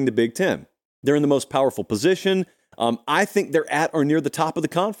entering the Big Ten. They're in the most powerful position. I think they're at or near the top of the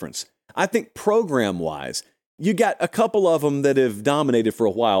conference. I think program-wise, you got a couple of them that have dominated for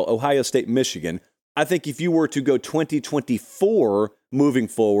a while, Ohio State, Michigan. I think if you were to go 2024 moving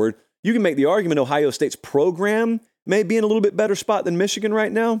forward, you can make the argument Ohio State's program may be in a little bit better spot than Michigan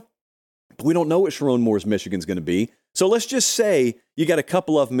right now. But we don't know what Sharon Moore's Michigan's going to be. So let's just say you got a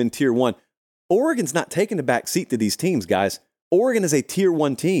couple of them in Tier 1. Oregon's not taking a back seat to these teams, guys. Oregon is a Tier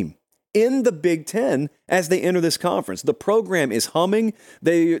 1 team in the Big Ten as they enter this conference. The program is humming.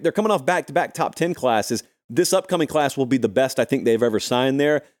 They're coming off back-to-back top 10 classes. This upcoming class will be the best I think they've ever signed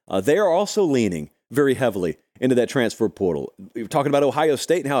there. They are also leaning very heavily into that transfer portal. We're talking about Ohio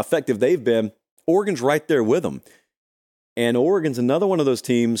State and how effective they've been. Oregon's right there with them. And Oregon's another one of those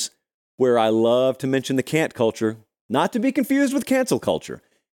teams where I love to mention the can't culture, not to be confused with cancel culture.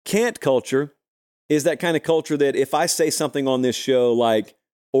 Can't culture is that kind of culture that if I say something on this show like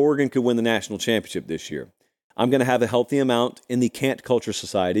Oregon could win the national championship this year, I'm going to have a healthy amount in the Can't Culture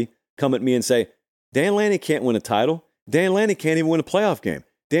Society come at me and say, Dan Lanning can't win a title. Dan Lanning can't even win a playoff game.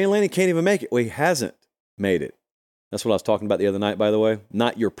 Dan Lanning can't even make it. Well, he hasn't made it. That's what I was talking about the other night, by the way.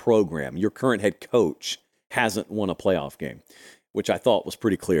 Not your program. Your current head coach hasn't won a playoff game, which I thought was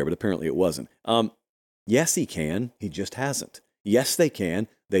pretty clear, but apparently it wasn't. Yes, he can. He just hasn't. Yes, they can.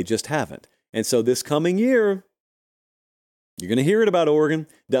 They just haven't. And so this coming year, you're going to hear it about Oregon.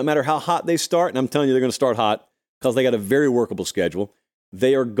 Doesn't matter how hot they start, and I'm telling you they're going to start hot because they got a very workable schedule.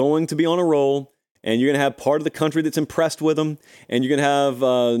 They are going to be on a roll, and you're going to have part of the country that's impressed with them, and you're going to have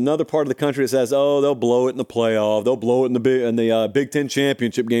another part of the country that says, oh, they'll blow it in the playoff. They'll blow it in the Big Ten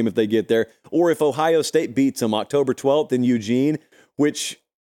championship game if they get there. Or if Ohio State beats them October 12th in Eugene, which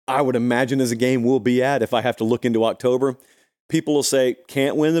I would imagine is a game we'll be at if I have to look into October. People will say,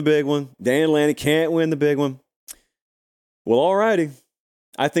 can't win the big one. Dan Lanning can't win the big one. Well, all righty.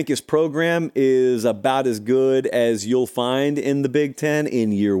 I think his program is about as good as you'll find in the Big Ten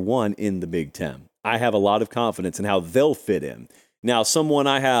in year 1 in the Big Ten. I have a lot of confidence in how they'll fit in. Now, someone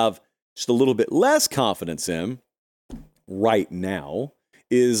I have just a little bit less confidence in, right now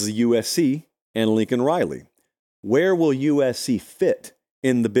is USC and Lincoln Riley. Where will USC fit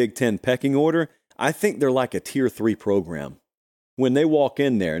in the Big Ten pecking order? I think they're like a Tier 3 program when they walk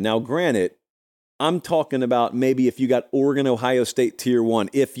in there. Now, granted, I'm talking about maybe if you got Oregon, Ohio State Tier 1,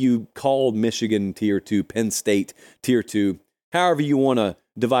 if you called Michigan Tier 2, Penn State Tier 2, however you want to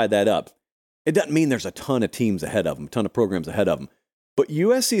divide that up. It doesn't mean there's a ton of teams ahead of them, a ton of programs ahead of them. But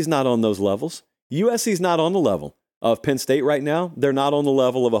USC is not on those levels. USC is not on the level of Penn State right now. They're not on the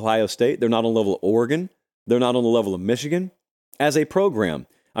level of Ohio State. They're not on the level of Oregon. They're not on the level of Michigan as a program.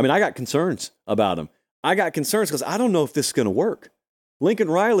 I mean, I got concerns about them. I got concerns because I don't know if this is going to work. Lincoln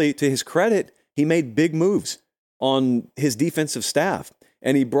Riley, to his credit, he made big moves on his defensive staff.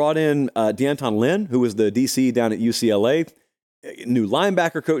 And he brought in D'Anton Lynn, who was the DC down at UCLA, new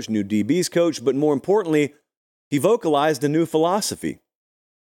linebacker coach, new DBs coach, but more importantly, he vocalized a new philosophy.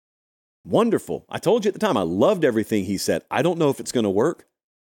 Wonderful. I told you at the time, I loved everything he said. I don't know if it's going to work.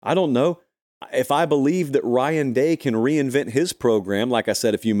 I don't know. If I believe that Ryan Day can reinvent his program, like I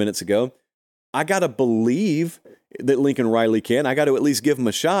said a few minutes ago, I got to believe that Lincoln Riley can. I got to at least give him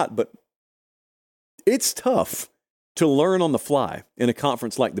a shot, but it's tough to learn on the fly in a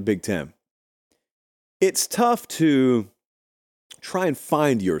conference like the Big Ten. It's tough to try and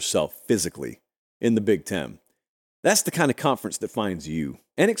find yourself physically in the Big Ten. That's the kind of conference that finds you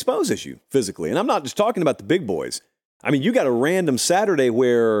and exposes you physically. And I'm not just talking about the big boys. I mean, you got a random Saturday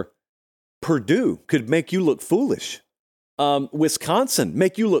where Purdue could make you look foolish. Wisconsin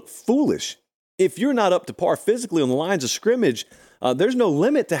make you look foolish. If you're not up to par physically on the lines of scrimmage, there's no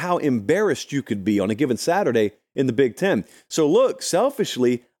limit to how embarrassed you could be on a given Saturday in the Big Ten. So look,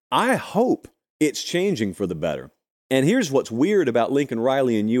 selfishly, I hope it's changing for the better. And here's what's weird about Lincoln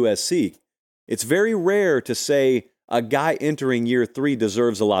Riley and USC. It's very rare to say a guy entering year 3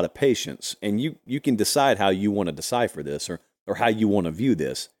 deserves a lot of patience. And you can decide how you want to decipher this or how you want to view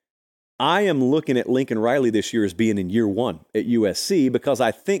this. I am looking at Lincoln Riley this year as being in year 1 at USC because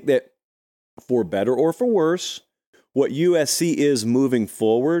I think that for better or for worse, what USC is moving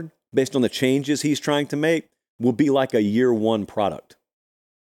forward based on the changes he's trying to make will be like a year 1 product.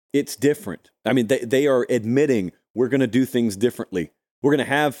 It's different. I mean, they are admitting we're going to do things differently. We're going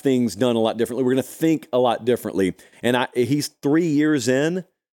to have things done a lot differently. We're going to think a lot differently. And he's 3 years in,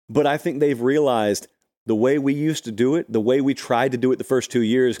 but I think they've realized the way we used to do it, the way we tried to do it the first 2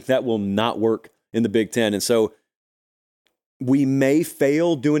 years, that will not work in the Big Ten. And so we may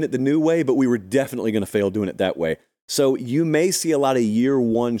fail doing it the new way, but we were definitely going to fail doing it that way. So you may see a lot of year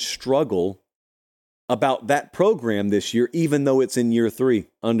 1 struggle about that program this year, even though it's in year 3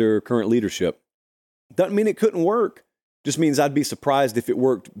 under current leadership. Doesn't mean it couldn't work. Just means I'd be surprised if it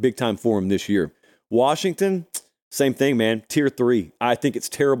worked big time for him this year. Washington, same thing, man. Tier 3. I think it's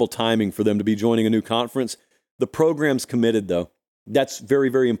terrible timing for them to be joining a new conference. The program's committed, though. That's very,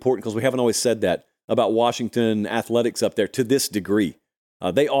 very important because we haven't always said that about Washington athletics up there to this degree.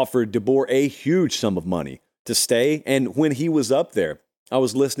 They offered DeBoer a huge sum of money to stay. And when he was up there, I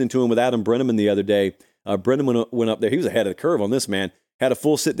was listening to him with Adam Brenneman the other day. Brenneman went up there. He was ahead of the curve on this, man. Had a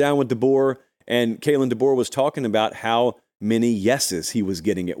full sit down with DeBoer. And Kalen DeBoer was talking about how many yeses he was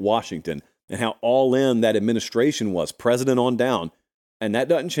getting at Washington and how all in that administration was, president on down. And that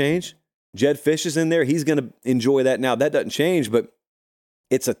doesn't change. Jed Fish is in there. He's going to enjoy that now. That doesn't change, but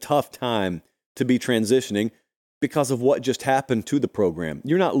it's a tough time to be transitioning because of what just happened to the program.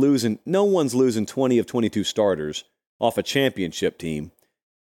 You're not losing, no one's losing 20 of 22 starters off a championship team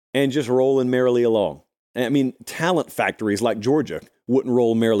and just rolling merrily along. I mean, talent factories like Georgia wouldn't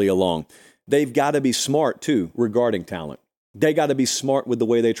roll merrily along. They've got to be smart, too, regarding talent. They got to be smart with the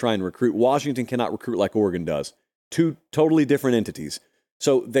way they try and recruit. Washington cannot recruit like Oregon does. 2 totally different entities.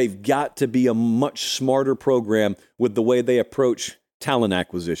 So they've got to be a much smarter program with the way they approach talent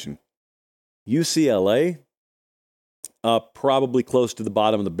acquisition. UCLA, probably close to the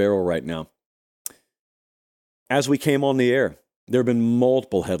bottom of the barrel right now. As we came on the air, there have been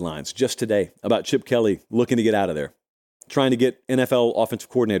multiple headlines just today about Chip Kelly looking to get out of there, trying to get NFL offensive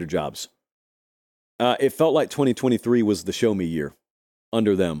coordinator jobs. It felt like 2023 was the show me year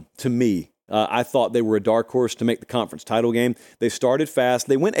under them. To me, I thought they were a dark horse to make the conference title game. They started fast.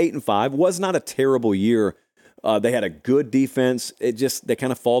 They went 8-5. Was not a terrible year. They had a good defense. They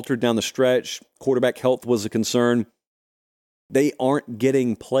kind of faltered down the stretch. Quarterback health was a concern. They aren't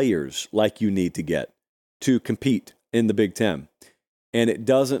getting players like you need to get to compete in the Big Ten. And it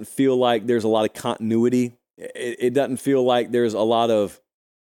doesn't feel like there's a lot of continuity. It doesn't feel like there's a lot of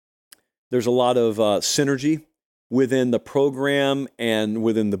synergy within the program and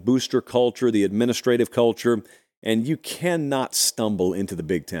within the booster culture, the administrative culture, and you cannot stumble into the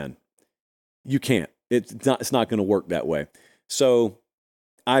Big Ten. You can't. It's not going to work that way. So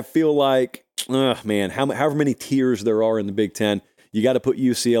I feel like, man, however many tiers there are in the Big Ten, you got to put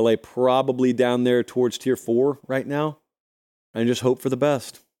UCLA probably down there towards tier 4 right now and just hope for the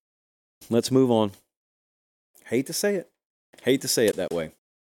best. Let's move on. Hate to say it that way.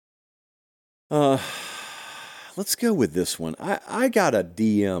 Let's go with this one. I got a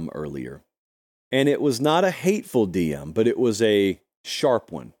DM earlier, and it was not a hateful DM, but it was a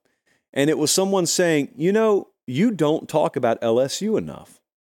sharp one. And it was someone saying, you don't talk about LSU enough.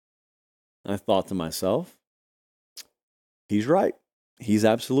 I thought to myself, he's right. He's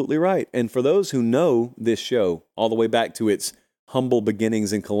absolutely right. And for those who know this show, all the way back to its humble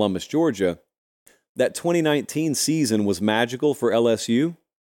beginnings in Columbus, Georgia, that 2019 season was magical for LSU,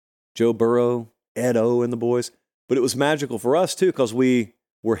 Joe Burrow, Ed O, and the boys. But it was magical for us, too, because we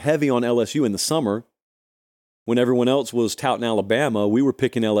were heavy on LSU in the summer. When everyone else was touting Alabama, we were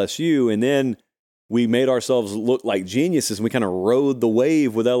picking LSU, and then we made ourselves look like geniuses, and we kind of rode the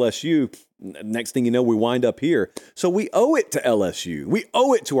wave with LSU. Next thing you know, we wind up here. So we owe it to LSU. We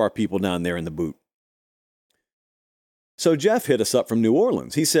owe it to our people down there in the boot. So Jeff hit us up from New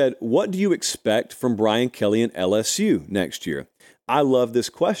Orleans. He said, what do you expect from Brian Kelly and LSU next year? I love this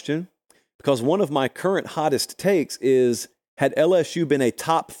question because one of my current hottest takes is, had LSU been a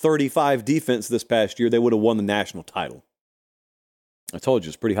top 35 defense this past year, they would have won the national title. I told you,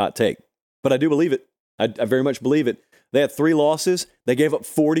 it's a pretty hot take. But I do believe it. I very much believe it. They had 3 losses. They gave up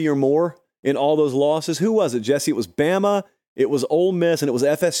 40 or more in all those losses. Who was it, Jesse? It was Bama, it was Ole Miss, and it was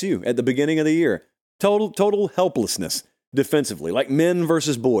FSU at the beginning of the year. Total helplessness defensively, like men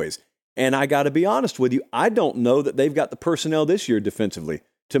versus boys. And I got to be honest with you, I don't know that they've got the personnel this year defensively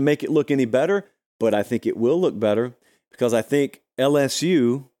to make it look any better, but I think it will look better because I think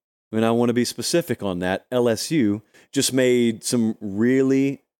LSU, and I want to be specific on that, LSU just made some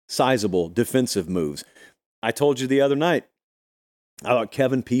really sizable defensive moves. I told you the other night, I thought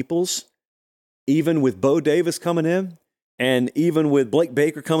Kevin Peoples, even with Bo Davis coming in, and even with Blake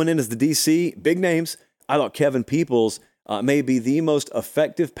Baker coming in as the DC, big names, I thought Kevin Peoples may be the most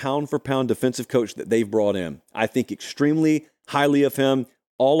effective pound-for-pound defensive coach that they've brought in. I think extremely highly of him.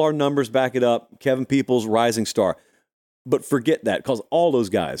 All our numbers back it up. Kevin Peoples, rising star. But forget that, because all those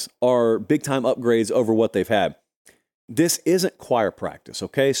guys are big-time upgrades over what they've had. This isn't choir practice,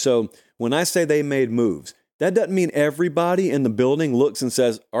 okay? So when I say they made moves, that doesn't mean everybody in the building looks and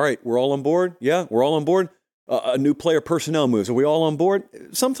says, all right, we're all on board? Yeah, we're all on board? A new player personnel moves. Are we all on board?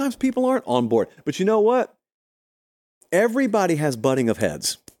 Sometimes people aren't on board. But you know what? Everybody has butting of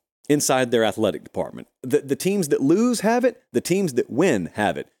heads inside their athletic department. The teams that lose have it. The teams that win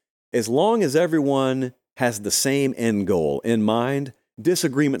have it. As long as everyone has the same end goal in mind,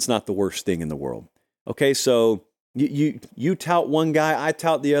 disagreement's not the worst thing in the world. Okay, so you tout one guy, I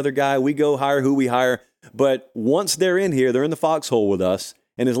tout the other guy. We go hire who we hire. But once they're in here, they're in the foxhole with us.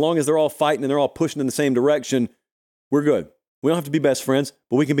 And as long as they're all fighting and they're all pushing in the same direction, we're good. We don't have to be best friends,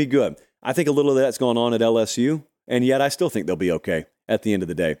 but we can be good. I think a little of that's going on at LSU, and yet I still think they'll be okay at the end of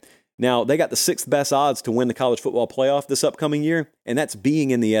the day. Now, they got the 6th best odds to win the college football playoff this upcoming year, and that's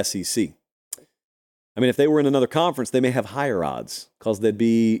being in the SEC. I mean, if they were in another conference, they may have higher odds because they'd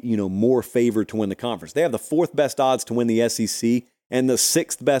be, more favored to win the conference. They have the 4th best odds to win the SEC and the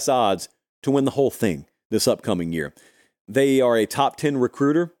 6th best odds to win the whole thing this upcoming year. They are a top 10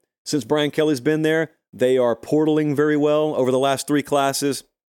 recruiter. Since Brian Kelly's been there, they are portaling very well over the last 3 classes.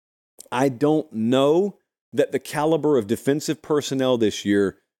 I don't know that the caliber of defensive personnel this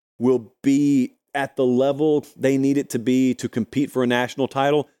year will be at the level they need it to be to compete for a national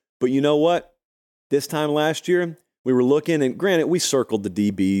title. But you know what? This time last year, we were looking, and granted, we circled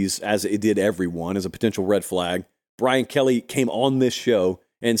the DBs as it did everyone as a potential red flag. Brian Kelly came on this show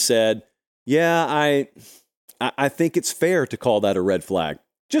and said, yeah, I think it's fair to call that a red flag.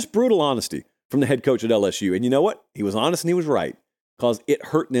 Just brutal honesty from the head coach at LSU. And you know what? He was honest and he was right because it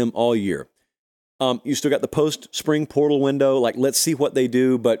hurt them all year. You still got the post-spring portal window. Let's see what they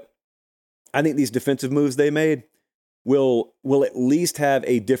do. But I think these defensive moves they made will at least have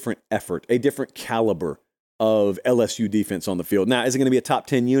a different effort, a different caliber of LSU defense on the field. Now, is it going to be a top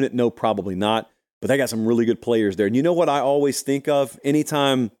 10 unit? No, probably not. But they got some really good players there. And you know what I always think of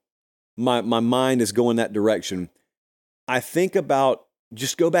anytime my mind is going that direction? I think about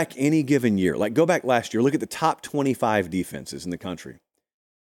just go back any given year. Go back last year. Look at the top 25 defenses in the country.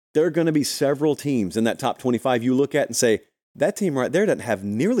 There are going to be several teams in that top 25 you look at and say, that team right there doesn't have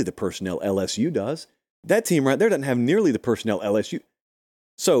nearly the personnel LSU does. That team right there doesn't have nearly the personnel LSU.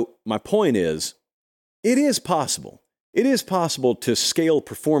 So my point is, it is possible. It is possible to scale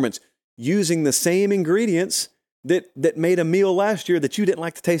performance using the same ingredients that made a meal last year that you didn't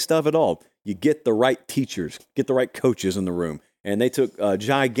like the taste of at all. you get the right teachers, get the right coaches in the room. And they took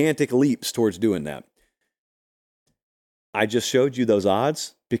gigantic leaps towards doing that. I just showed you those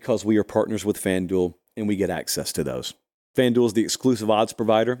odds because we are partners with FanDuel and we get access to those. FanDuel is the exclusive odds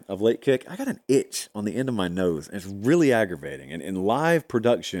provider of Late Kick. I got an itch on the end of my nose, and it's really aggravating. And live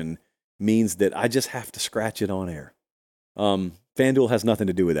production means that I just have to scratch it on air. FanDuel has nothing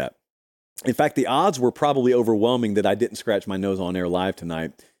to do with that. In fact, the odds were probably overwhelming that I didn't scratch my nose on air live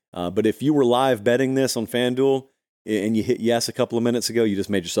tonight. But if you were live betting this on FanDuel and you hit yes a couple of minutes ago, you just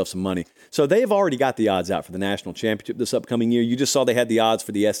made yourself some money. So they've already got the odds out for the national championship this upcoming year. You just saw they had the odds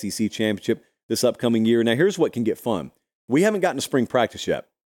for the SEC championship this upcoming year. Now, here's what can get fun. We haven't gotten to spring practice yet.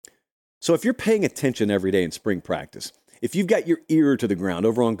 So if you're paying attention every day in spring practice, if you've got your ear to the ground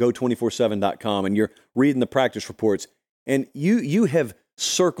over on go247.com and you're reading the practice reports, and you have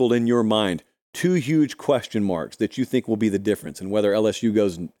circled in your mind 2 huge question marks that you think will be the difference in whether LSU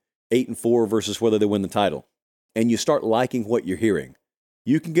goes 8-4 versus whether they win the title, and you start liking what you're hearing,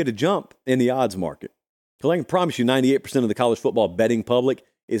 you can get a jump in the odds market. Because I can promise you 98% of the college football betting public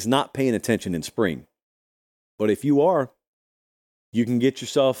is not paying attention in spring. But if you are, you can get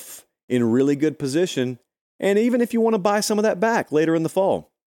yourself in really good position. And even if you want to buy some of that back later in the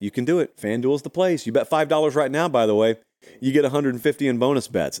fall, you can do it. FanDuel's the place. You bet $5 right now, by the way, you get $150 in bonus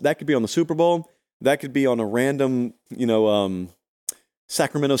bets. That could be on the Super Bowl. That could be on a random,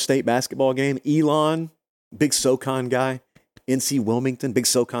 Sacramento State basketball game. Elon, big SoCon guy. NC Wilmington, big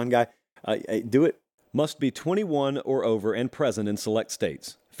SoCon guy. Do it. Must be 21 or over and present in select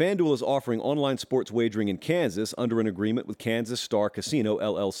states. FanDuel is offering online sports wagering in Kansas under an agreement with Kansas Star Casino,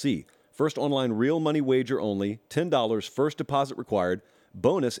 LLC. First online real money wager only, $10 first deposit required.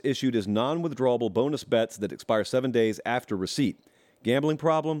 Bonus issued as non-withdrawable bonus bets that expire 7 days after receipt. Gambling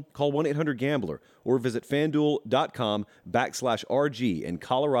problem? Call 1-800-GAMBLER or visit FanDuel.com/RG in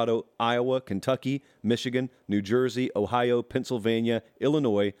Colorado, Iowa, Kentucky, Michigan, New Jersey, Ohio, Pennsylvania,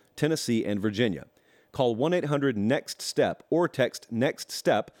 Illinois, Tennessee, and Virginia. Call 1-800-NEXT-STEP or text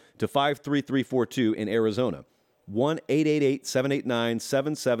NEXT-STEP to 53342 in Arizona,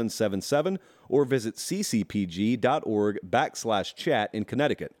 1-888-789-7777, or visit ccpg.org/chat in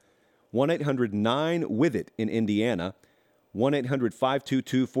Connecticut, 1-800-9-WITH-IT in Indiana,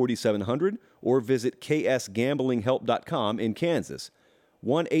 1-800-522-4700, or visit ksgamblinghelp.com in Kansas,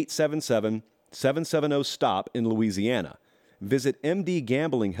 1-877-770-STOP in Louisiana. Visit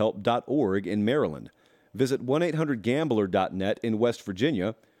mdgamblinghelp.org in Maryland. Visit 1-800-GAMBLER.net in West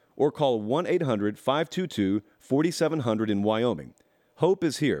Virginia, or call 1-800-522-4700 in Wyoming. Hope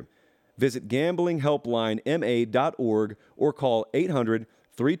is here. Visit gamblinghelplinema.org or call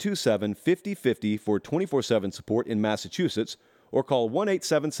 800-327-5050 for 24/7 support in Massachusetts, or call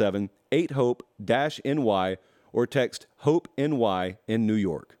 1-877-8-HOPE-NY or text HOPE-NY in New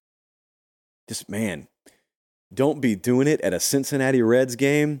York. Just, man, don't be doing it at a Cincinnati Reds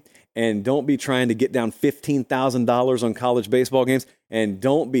game, and don't be trying to get down $15,000 on college baseball games, and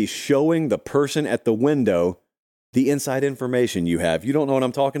don't be showing the person at the window the inside information you have. You don't know what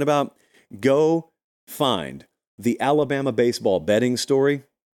I'm talking about? Go find the Alabama baseball betting story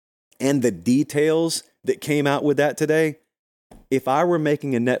and the details that came out with that today. If I were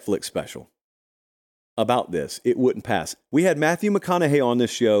making a Netflix special about this, it wouldn't pass. We had Matthew McConaughey on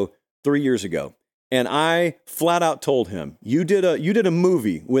this show 3 years ago. And I flat out told him, you did a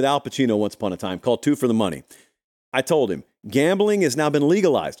movie with Al Pacino once upon a time called 2 for the Money. I told him, gambling has now been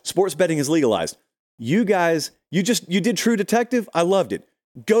legalized. Sports betting is legalized. You guys, you did True Detective. I loved it.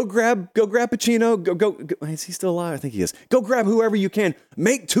 Go grab Pacino. Go. Is he still alive? I think he is. Go grab whoever you can.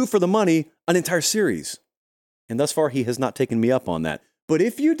 Make 2 for the Money an entire series. And thus far, he has not taken me up on that. But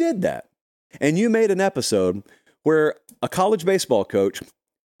if you did that, and you made an episode where a college baseball coach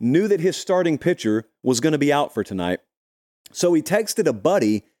knew that his starting pitcher was going to be out for tonight, so he texted a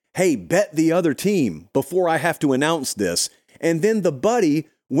buddy, hey, bet the other team before I have to announce this. And then the buddy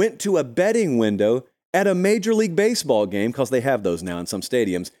went to a betting window at a Major League Baseball game, because they have those now in some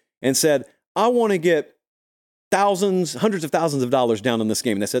stadiums, and said, I want to get hundreds of thousands of dollars down on this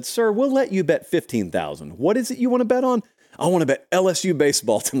game. And they said, sir, we'll let you bet $15,000. What is it you want to bet on? I want to bet LSU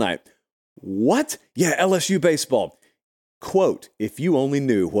baseball tonight. What? Yeah, LSU baseball. Quote, if you only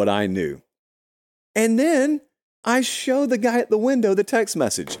knew what I knew. And then I show the guy at the window the text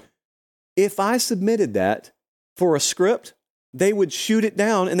message. If I submitted that for a script, they would shoot it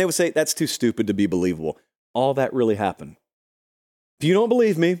down and they would say, that's too stupid to be believable. All that really happened. If you don't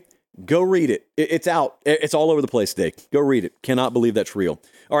believe me, go read it. It's out. It's all over the place today. Go read it. Cannot believe that's real.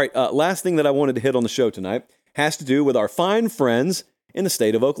 All right, last thing that I wanted to hit on the show tonight has to do with our fine friends in the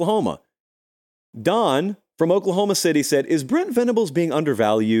state of Oklahoma. Don from Oklahoma City said, is Brent Venables being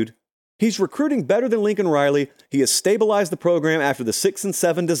undervalued? He's recruiting better than Lincoln Riley. He has stabilized the program after the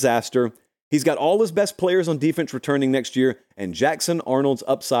 6-7 disaster. He's got all his best players on defense returning next year, and Jackson Arnold's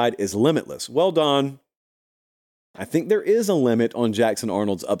upside is limitless. Well done. I think there is a limit on Jackson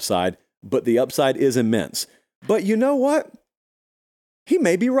Arnold's upside, but the upside is immense. But you know what? He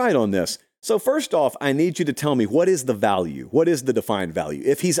may be right on this. So first off, I need you to tell me, what is the value? What is the defined value?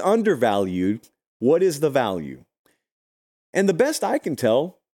 If he's undervalued, what is the value? And the best I can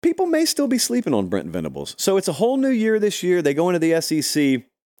tell, people may still be sleeping on Brent Venables. So it's a whole new year this year. They go into the SEC.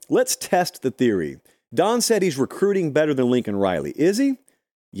 Let's test the theory. Don said he's recruiting better than Lincoln Riley. Is he?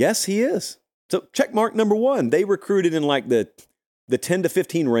 Yes, he is. So check mark number one. They recruited in like the 10 to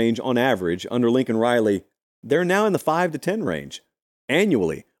 15 range on average under Lincoln Riley. They're now in the 5 to 10 range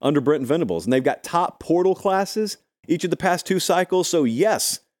annually under Brent Venables. And they've got top portal classes each of the past 2 cycles. So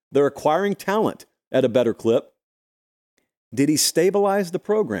yes, they're acquiring talent at a better clip. Did he stabilize the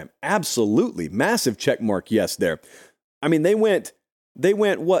program? Absolutely. Massive check mark yes there. I mean, they went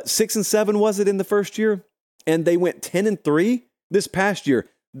what, 6-7 was it in the first year? And they went 10-3 this past year.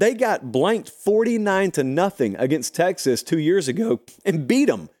 They got blanked 49-0 against Texas 2 years ago and beat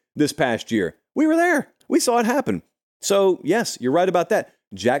them this past year. We were there. We saw it happen. So, yes, you're right about that.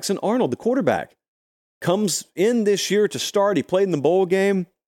 Jackson Arnold, the quarterback, comes in this year to start. He played in the bowl game.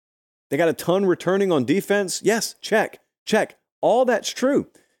 They got a ton returning on defense. Yes, check. All that's true.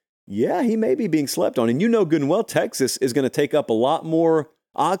 Yeah, he may be being slept on. And you know good and well Texas is going to take up a lot more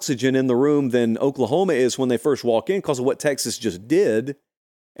oxygen in the room than Oklahoma is when they first walk in because of what Texas just did.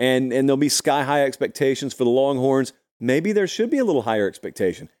 And there'll be sky-high expectations for the Longhorns. Maybe there should be a little higher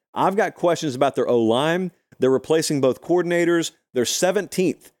expectation. I've got questions about their O-line. They're replacing both coordinators. They're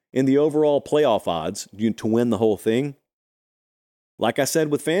 17th in the overall playoff odds to win the whole thing. Like I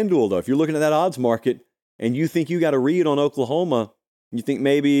said with FanDuel, though, if you're looking at that odds market and you think you got a read on Oklahoma, you think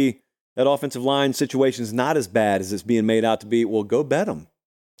maybe that offensive line situation is not as bad as it's being made out to be, well, go bet them.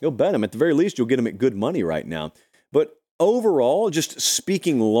 Go bet them. At the very least, you'll get them at good money right now. But overall, just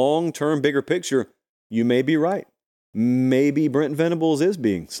speaking long-term, bigger picture, you may be right. Maybe Brent Venables is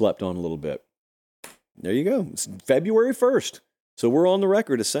being slept on a little bit. There you go. It's February 1st, so we're on the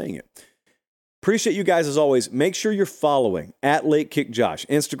record as saying it. Appreciate you guys as always. Make sure you're following at Late Kick Josh,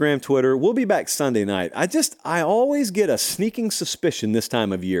 Instagram, Twitter. We'll be back Sunday night. I always get a sneaking suspicion this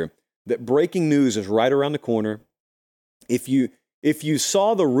time of year that breaking news is right around the corner. If you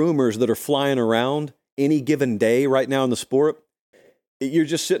saw the rumors that are flying around any given day right now in the sport, you're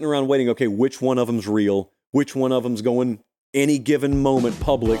just sitting around waiting, okay, which one of them's real? Which one of them's going any given moment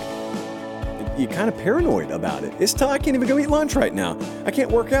public? You're kind of paranoid about it. It's tough. I can't even go eat lunch right now. I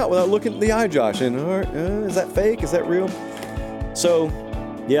can't work out without looking at the eye, Josh. And is that fake? Is that real? So,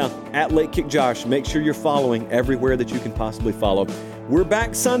 yeah, at Late Kick Josh, make sure you're following everywhere that you can possibly follow. We're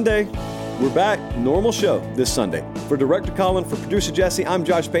back Sunday. We're back. Normal show this Sunday. For Director Colin, for Producer Jesse, I'm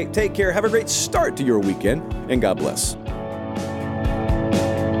Josh Pate. Take care. Have a great start to your weekend, and God bless.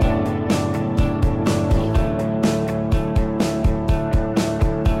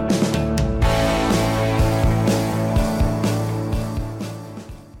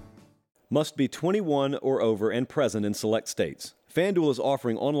 Must be 21 or over and present in select states. FanDuel is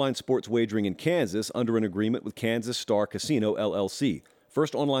offering online sports wagering in Kansas under an agreement with Kansas Star Casino, LLC.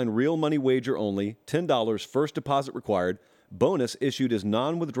 First online real money wager only, $10 first deposit required. Bonus issued as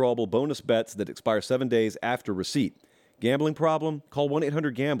non-withdrawable bonus bets that expire 7 days after receipt. Gambling problem? Call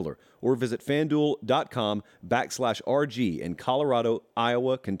 1-800-GAMBLER or visit FanDuel.com/RG in Colorado,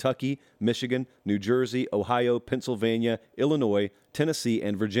 Iowa, Kentucky, Michigan, New Jersey, Ohio, Pennsylvania, Illinois, Tennessee,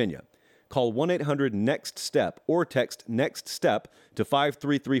 and Virginia. Call 1-800-NEXT-STEP or text NEXT-STEP to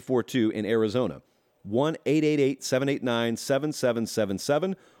 53342 in Arizona.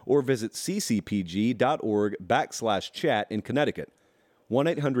 1-888-789-7777 or visit ccpg.org/chat in Connecticut.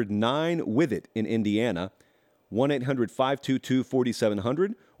 1-800-9-WITH-IT in Indiana.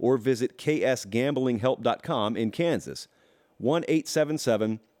 1-800-522-4700 or visit ksgamblinghelp.com in Kansas.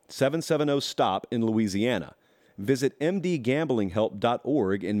 1-877-770-STOP in Louisiana. Visit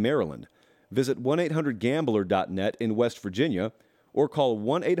mdgamblinghelp.org in Maryland. Visit 1-800-GAMBLER.net in West Virginia, or call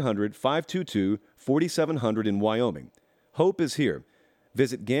 1-800-522-4700 in Wyoming. Hope is here.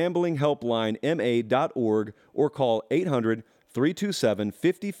 Visit gamblinghelplinema.org or call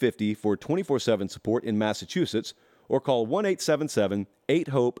 800-327-5050 for 24/7 support in Massachusetts, or call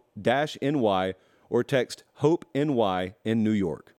 1-877-8-HOPE-NY or text HOPE-NY in New York.